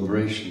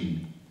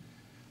celebration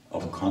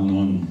of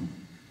Kanun,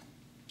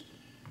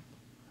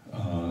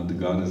 the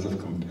goddess of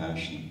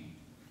compassion.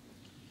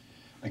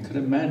 I could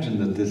imagine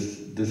that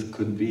this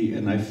could be,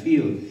 and I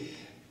feel,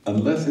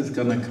 unless it's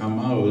going to come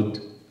out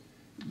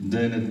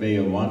then it may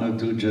a 1 or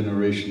 2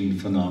 generation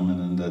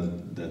phenomenon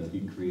that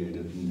he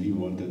created, and he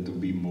wanted to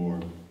be more.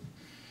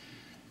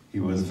 He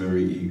was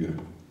very eager.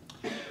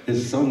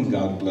 His son,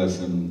 God bless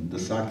him, the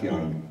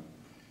Sakyang,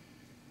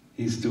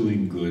 he's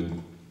doing good.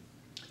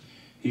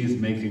 He's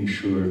making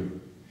sure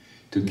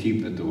to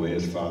keep it the way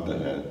his father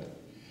had.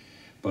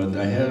 But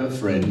I had a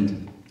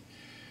friend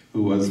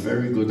who was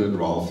very good at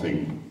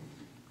Rolfing,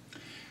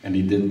 and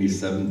he did me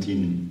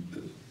 17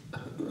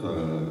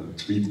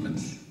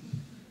 treatments.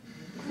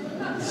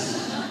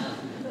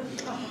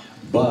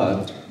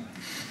 But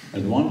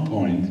at one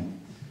point,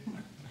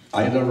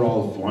 Ida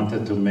Rolf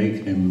wanted to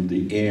make him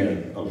the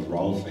heir of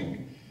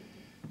Rolfing,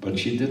 but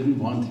she didn't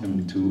want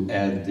him to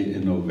add the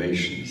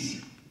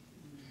innovations.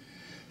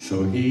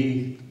 So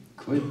he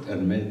quit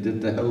and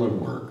did the heller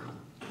work.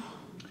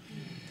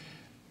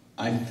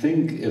 I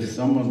think if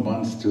someone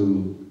wants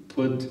to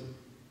put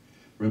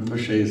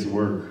Rinpoche's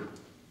work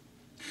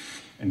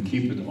and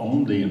keep it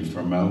only in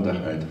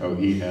formaldehyde, how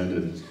he had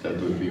it, that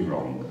would be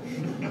wrong.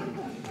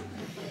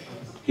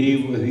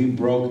 He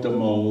broke the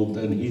mold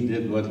and he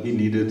did what he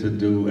needed to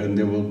do, and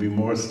there will be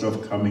more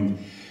stuff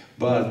coming.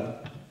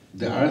 But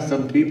there are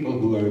some people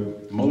who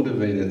are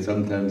motivated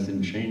sometimes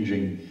in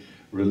changing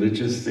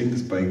religious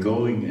things by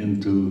going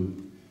into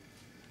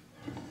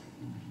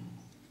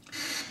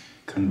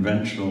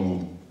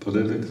conventional,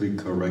 politically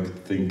correct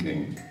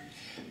thinking.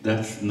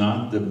 That's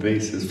not the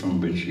basis from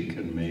which you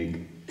can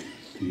make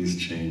these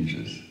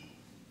changes.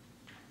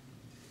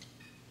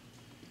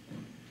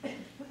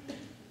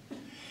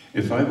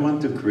 If I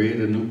want to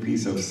create a new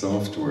piece of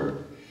software,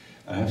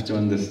 I have to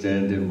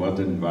understand in what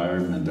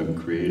environment I'm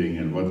creating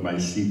and what my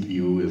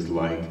CPU is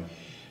like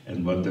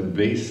and what the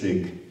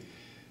basic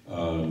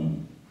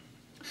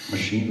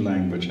machine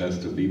language has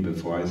to be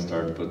before I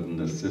start putting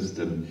the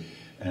system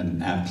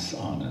and apps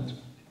on it.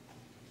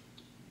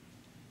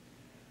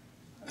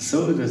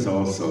 So it is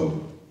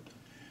also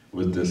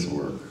with this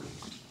work.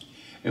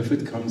 If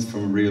it comes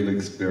from real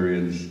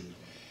experience,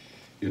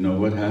 you know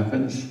what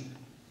happens?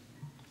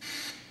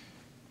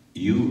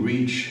 You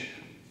reach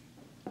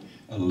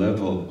a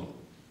level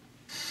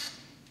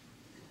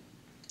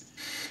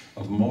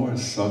of more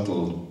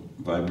subtle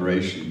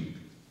vibration.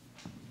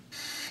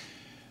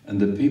 And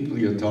the people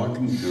you're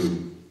talking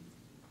to,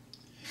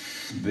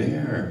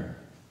 their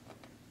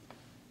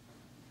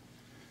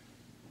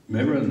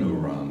mirror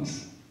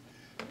neurons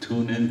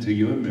tune into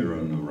your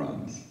mirror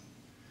neurons.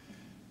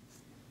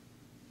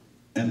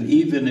 And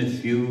even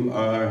if you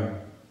are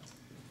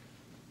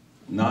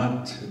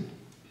not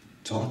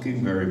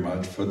talking very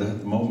much, for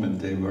that moment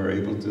they were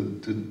able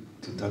to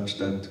touch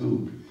that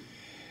too.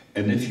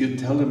 And if you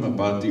tell them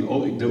about the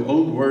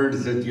old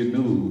words that you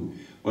knew,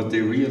 what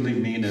they really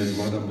mean is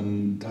what I'm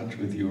in touch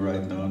with you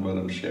right now and what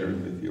I'm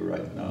sharing with you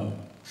right now.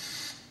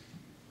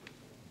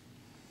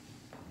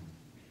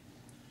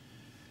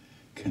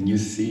 Can you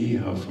see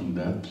how from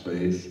that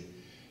place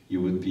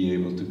you would be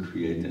able to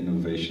create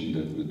innovation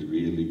that would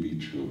really be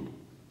true?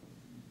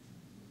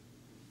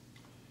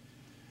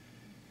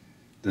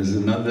 There's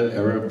another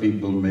error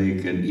people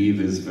make, and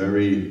Eve is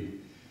very,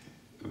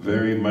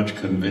 very much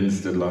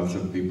convinced that lots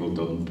of people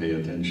don't pay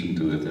attention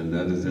to it, and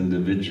that is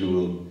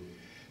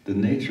the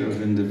nature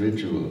of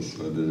individuals,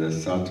 whether they're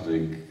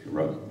sattvic,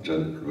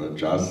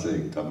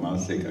 rajasic,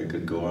 tamasic, I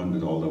could go on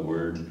with all the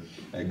words,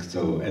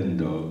 exo,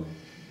 endo,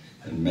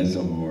 and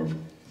mesomorph.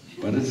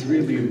 But it's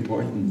really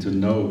important to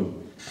know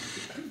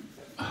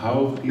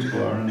how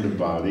people are in the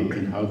body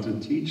and how to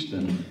teach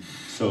them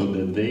so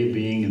that they,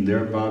 being in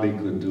their body,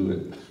 could do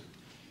it.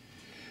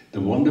 The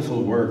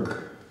wonderful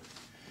work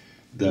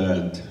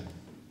that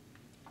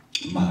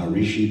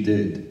Maharishi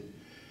did,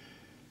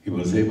 he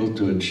was able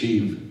to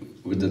achieve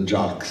with the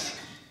jocks.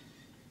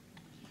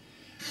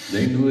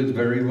 They knew it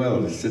very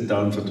well. Sit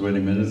down for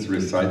 20 minutes,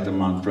 recite the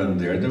mantra, and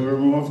there they were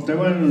off,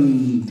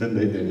 and then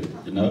they did it,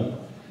 you know?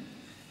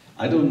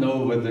 I don't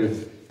know whether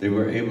they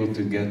were able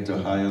to get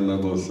to higher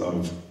levels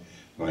of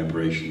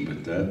vibration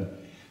with that,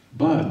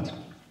 but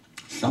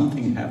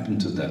something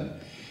happened to them.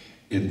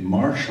 It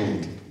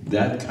marshaled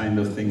that kind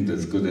of thing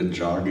that's good at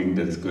jogging,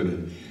 that's good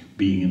at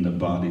being in the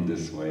body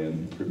this way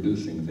and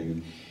producing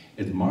things.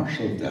 It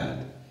marshaled that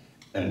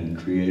and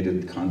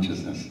created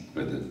consciousness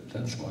with it.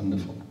 That's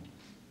wonderful.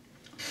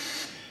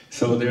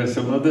 So there are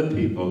some other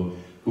people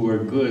who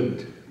are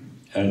good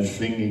at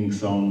singing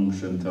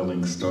songs and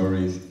telling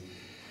stories.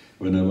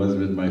 When I was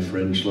with my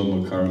friend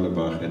Shlomo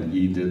Karlebach, and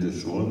he did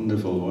this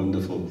wonderful,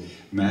 wonderful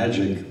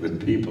magic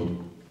with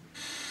people,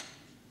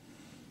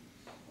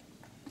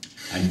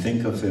 I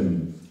think of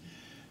him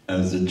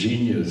as a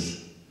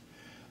genius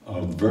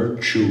of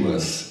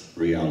virtuous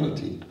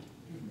reality.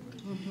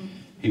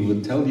 He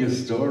would tell you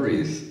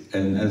stories,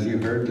 and as you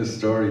heard the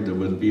story, there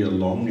would be a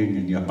longing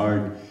in your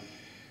heart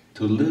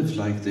to live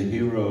like the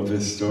hero of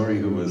his story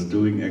who was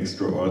doing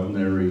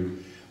extraordinary,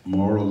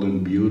 moral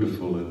and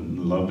beautiful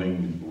and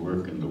loving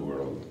work in the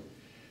world.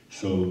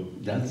 So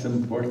that's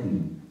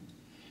important.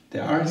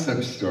 There are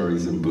such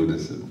stories in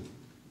Buddhism.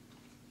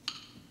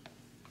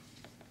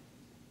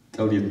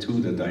 Tell you two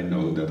that I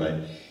know that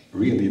I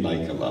really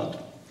like a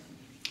lot.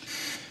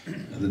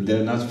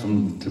 They're not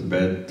from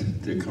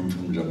Tibet, they come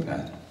from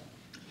Japan.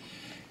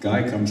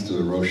 Guy comes to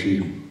the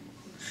Roshi,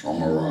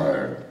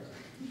 samurai.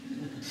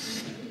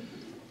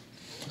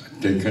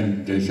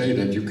 They say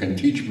that you can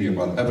teach me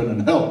about heaven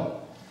and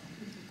hell.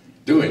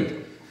 Do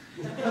it.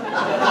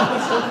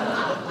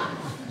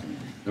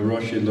 The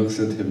Roshi looks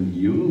at him,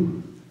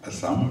 you, a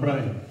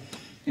samurai?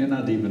 You're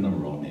not even a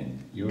ronin.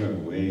 You're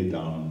way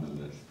down the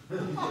list.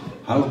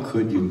 How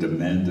could you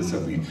demand this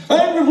of me?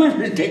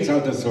 He takes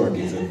out the sword.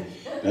 He said,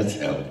 that's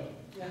hell.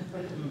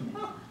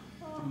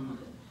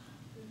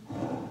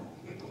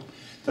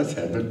 That's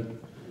heaven.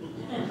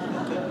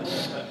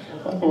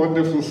 What a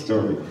wonderful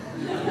story.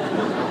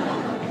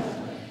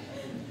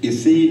 You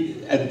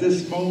see, at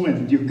this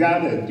moment, you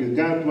got it. You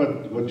got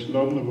what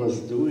Shlomo was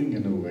doing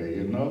in a way,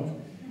 you know?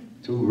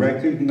 To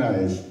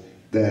recognize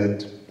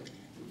that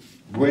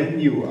when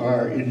you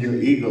are in your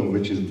ego,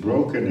 which is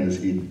broken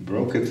as he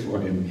broke it for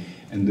him,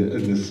 and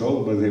the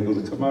soul was able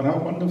to come out, how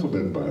wonderful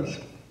that was.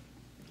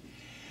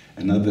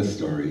 Another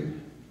story.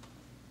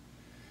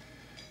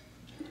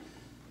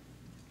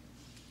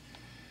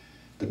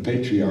 The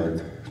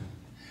patriarch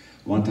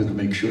wanted to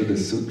make sure the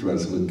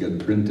sutras would get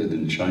printed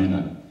in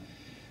China.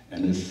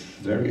 And it's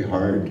very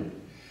hard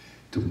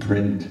to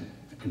print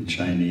in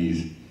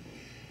Chinese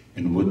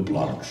in wood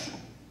blocks.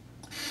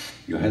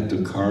 You had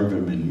to carve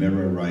them in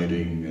mirror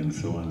writing and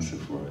so on and so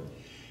forth.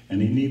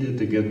 And he needed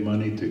to get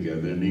money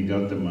together, and he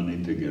got the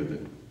money together.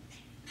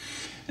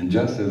 And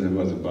just as it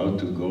was about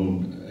to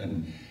go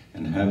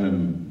and have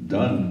him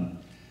done,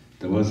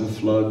 there was a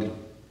flood.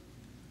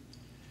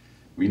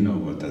 We know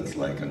what that's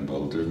like in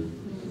Boulder.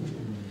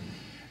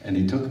 And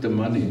he took the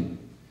money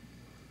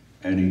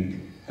and he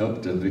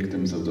helped the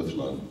victims of the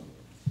flood.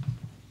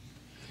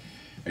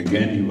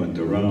 Again, he went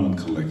around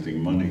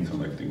collecting money,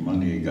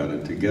 he got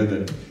it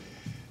together,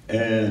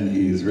 and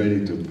he's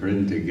ready to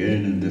print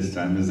again, and this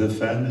time is a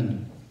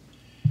famine.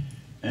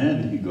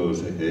 And he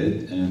goes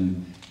ahead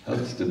and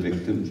helps the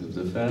victims of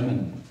the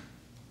famine.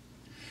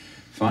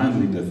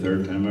 Finally, the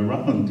third time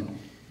around,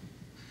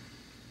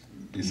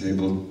 he's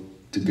able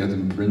to get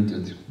them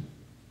printed.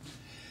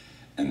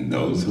 And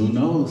those who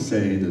know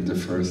say that the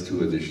first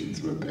two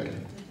editions were better.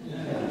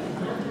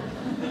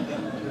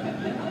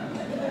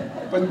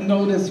 But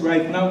notice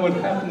right now what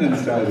happened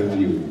inside of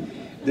you.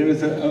 There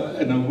is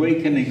an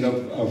awakening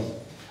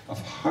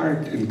of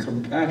heart and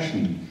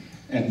compassion,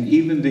 and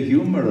even the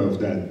humor of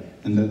that,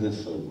 and that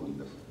is so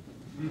wonderful.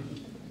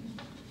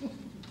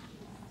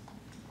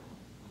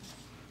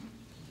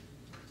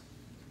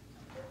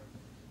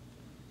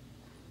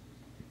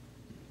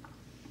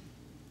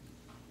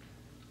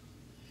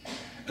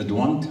 At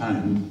one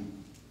time,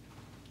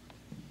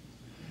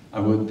 I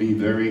would be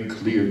very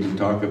clear to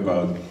talk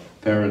about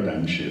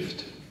paradigm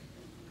shift.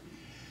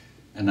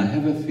 And I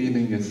have a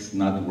feeling it's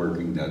not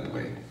working that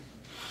way.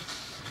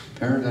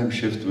 Paradigm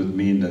shift would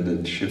mean that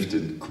it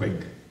shifted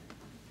quick.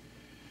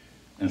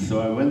 And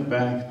so I went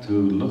back to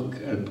look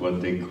at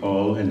what they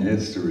call in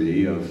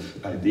history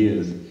of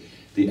ideas,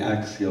 the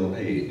axial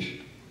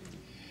age.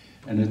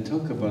 And it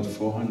took about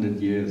 400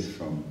 years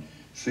from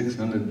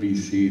 600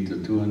 BC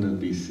to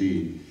 200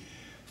 BC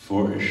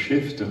for a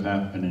shift to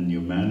happen in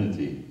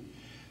humanity,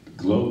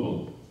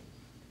 global.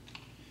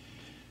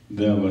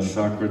 There was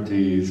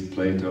Socrates,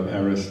 Plato,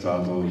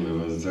 Aristotle, there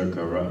was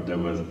Zechariah, there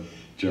was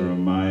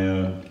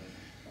Jeremiah,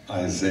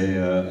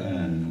 Isaiah,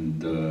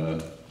 and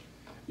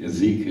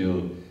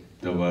Ezekiel,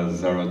 there was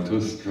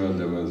Zarathustra,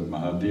 there was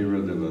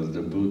Mahavira, there was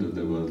the Buddha,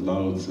 there was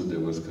Lao Tzu,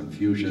 there was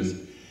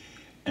Confucius,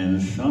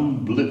 and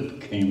some blip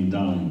came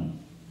down.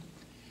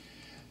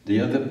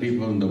 The other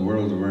people in the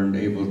world weren't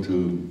able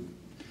to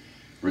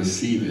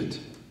receive it,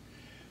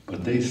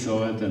 but they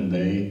saw it and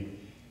they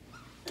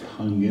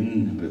hung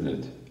in with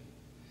it,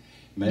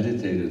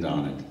 meditated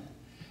on it,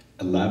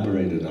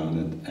 elaborated on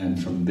it,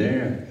 and from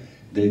there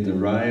they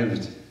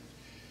derived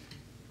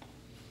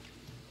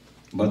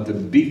what the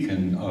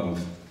beacon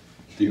of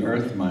the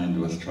earth mind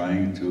was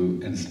trying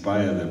to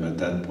inspire them at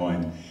that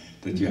point,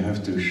 that you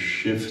have to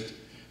shift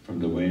from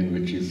the way in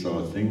which you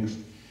saw things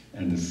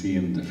and to see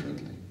them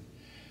differently.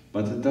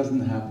 But it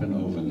doesn't happen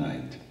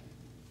overnight.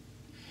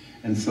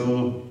 And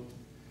so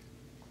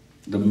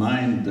the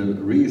mind, the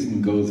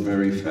reason goes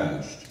very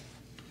fast.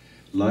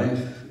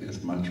 Life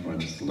is much,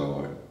 much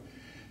slower.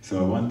 So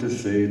I want to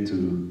say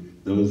to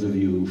those of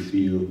you who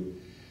feel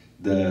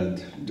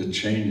that the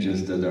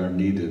changes that are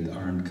needed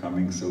aren't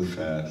coming so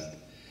fast,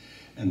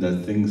 and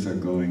that things are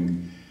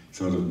going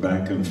sort of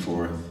back and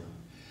forth.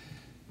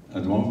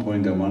 At one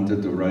point I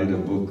wanted to write a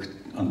book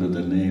under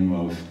the name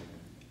of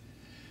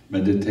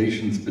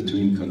Meditations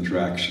Between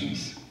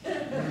Contractions.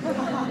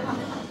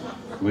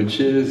 Which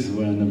is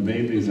when a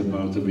baby is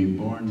about to be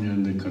born,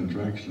 in the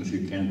contractions,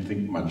 you can't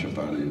think much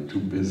about it, you're too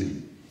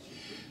busy.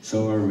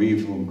 So are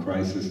we from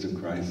crisis to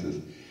crisis.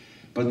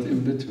 But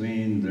in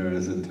between, there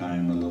is a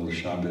time, a little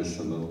Shabbos,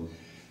 a little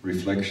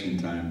reflection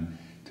time,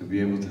 to be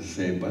able to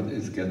say, but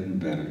it's getting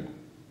better.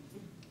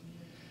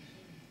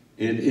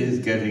 It is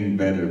getting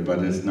better, but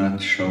it's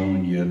not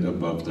shown yet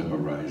above the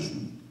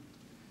horizon.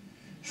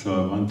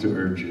 So I want to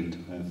urge you to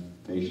have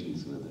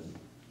patience with it.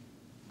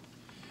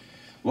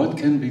 What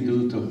can we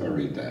do to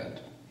hurry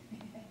that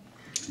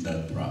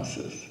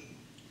process?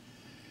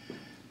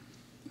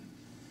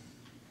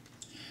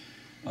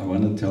 I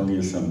want to tell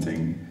you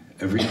something.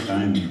 Every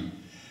time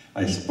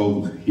I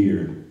spoke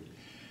here,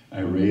 I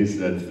raised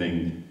that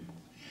thing,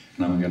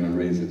 and I'm going to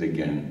raise it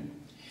again.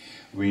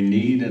 We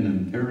need an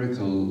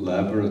empirical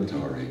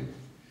laboratory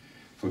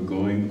for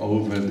going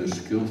over the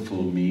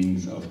skillful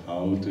means of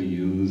how to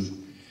use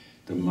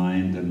the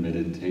mind and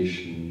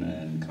meditation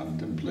and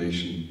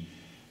contemplation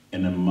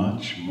in a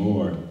much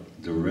more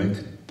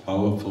direct,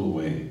 powerful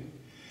way.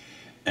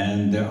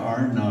 And there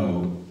are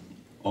now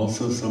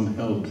also some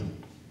help.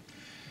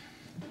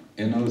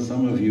 You know,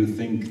 some of you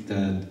think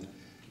that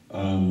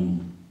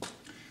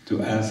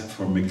to ask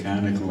for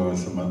mechanical or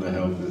some other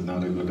help is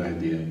not a good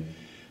idea.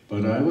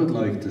 But I would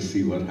like to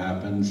see what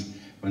happens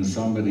when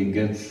somebody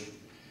gets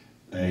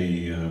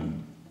a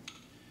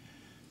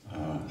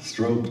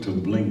strobe to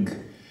blink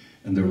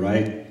in the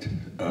right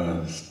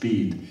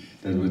speed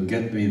that would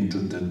get me into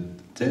the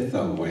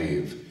theta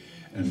wave,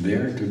 and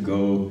there to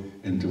go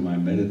into my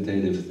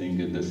meditative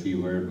thing and to see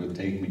where it would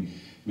take me.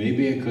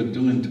 Maybe I could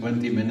do in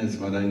 20 minutes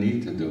what I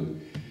need to do.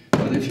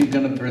 But if you're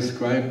going to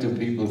prescribe to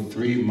people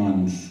 3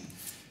 months,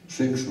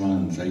 6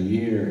 months, a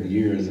year,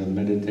 years of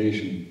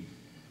meditation,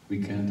 we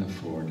can't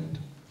afford it.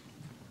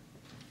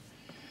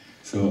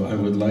 So I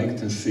would like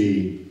to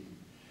see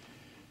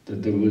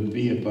that there would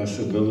be a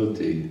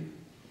possibility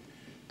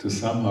to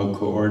somehow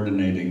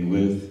coordinating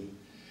with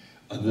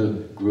other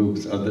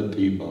groups, other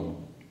people,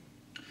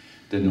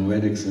 the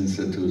Noetics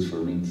Institute,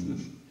 for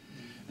instance,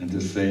 and to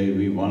say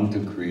we want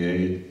to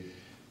create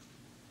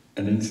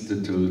an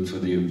institute for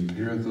the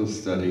empirical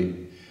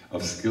study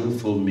of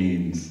skillful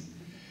means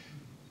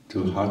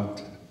to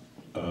hot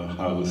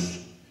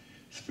house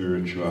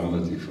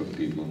spirituality for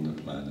people on the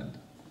planet.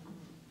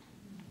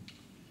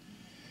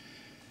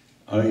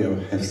 I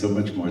have so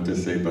much more to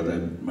say,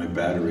 but my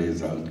battery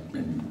is out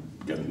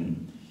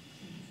and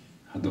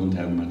I don't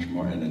have much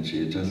more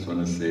energy. I just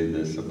want to say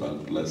this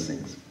about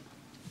blessings.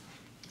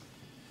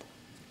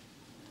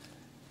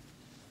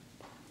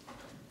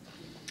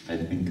 I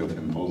think of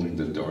him holding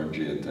the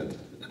dorji at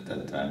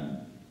that time.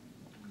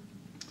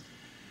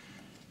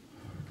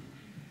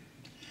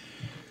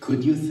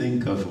 Could you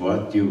think of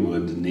what you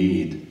would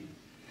need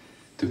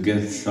to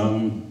get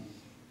some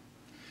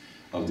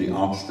of the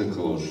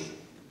obstacles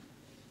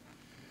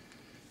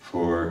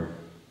for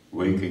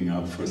waking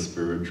up, for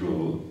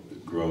spiritual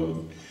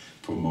growth,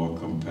 for more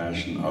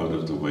compassion out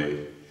of the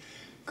way?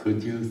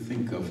 Could you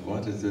think of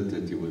what is it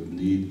that you would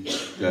need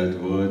that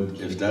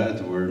would, if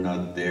that were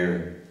not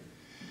there,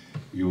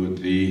 you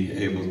would be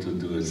able to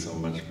do it so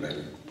much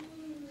better?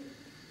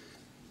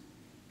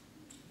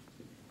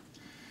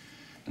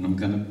 And I'm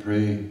going to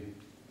pray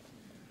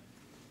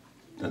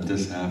that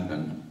this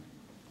happen.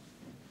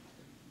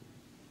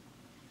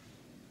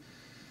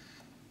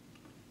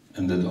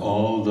 And that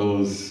all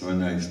those,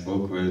 when I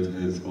spoke with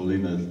His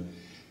Holiness,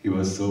 he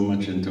was so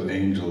much into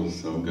angels,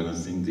 so I'm going to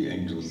sing the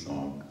angel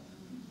song.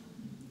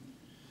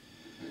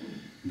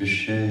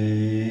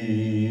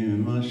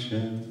 B'Shem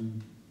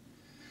Hashem,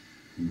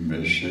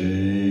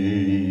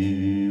 B'Shem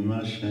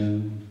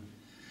Hashem,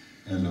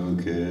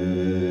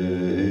 Elokei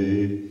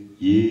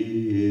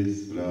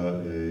Yisrael,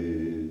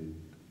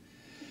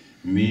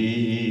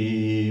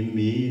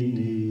 Mimini,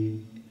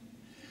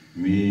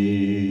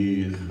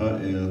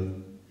 Michael,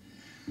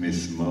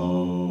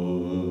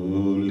 Mismoli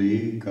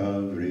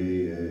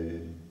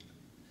Gabriel,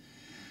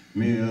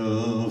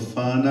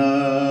 Milfanai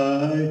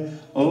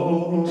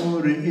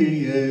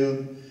Oriel,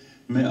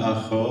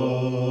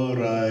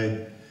 Me'achorai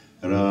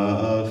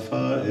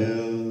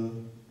Raphael,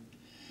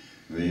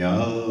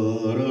 V'yal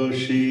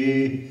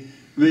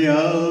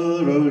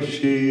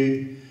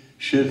Roshi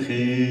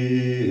Shechinasel.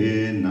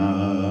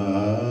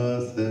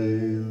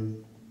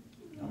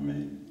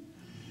 Amen.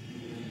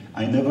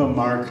 I never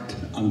marked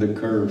on the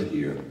curve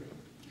here,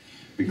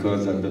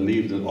 because I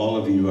believe that all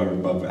of you are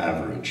above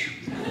average.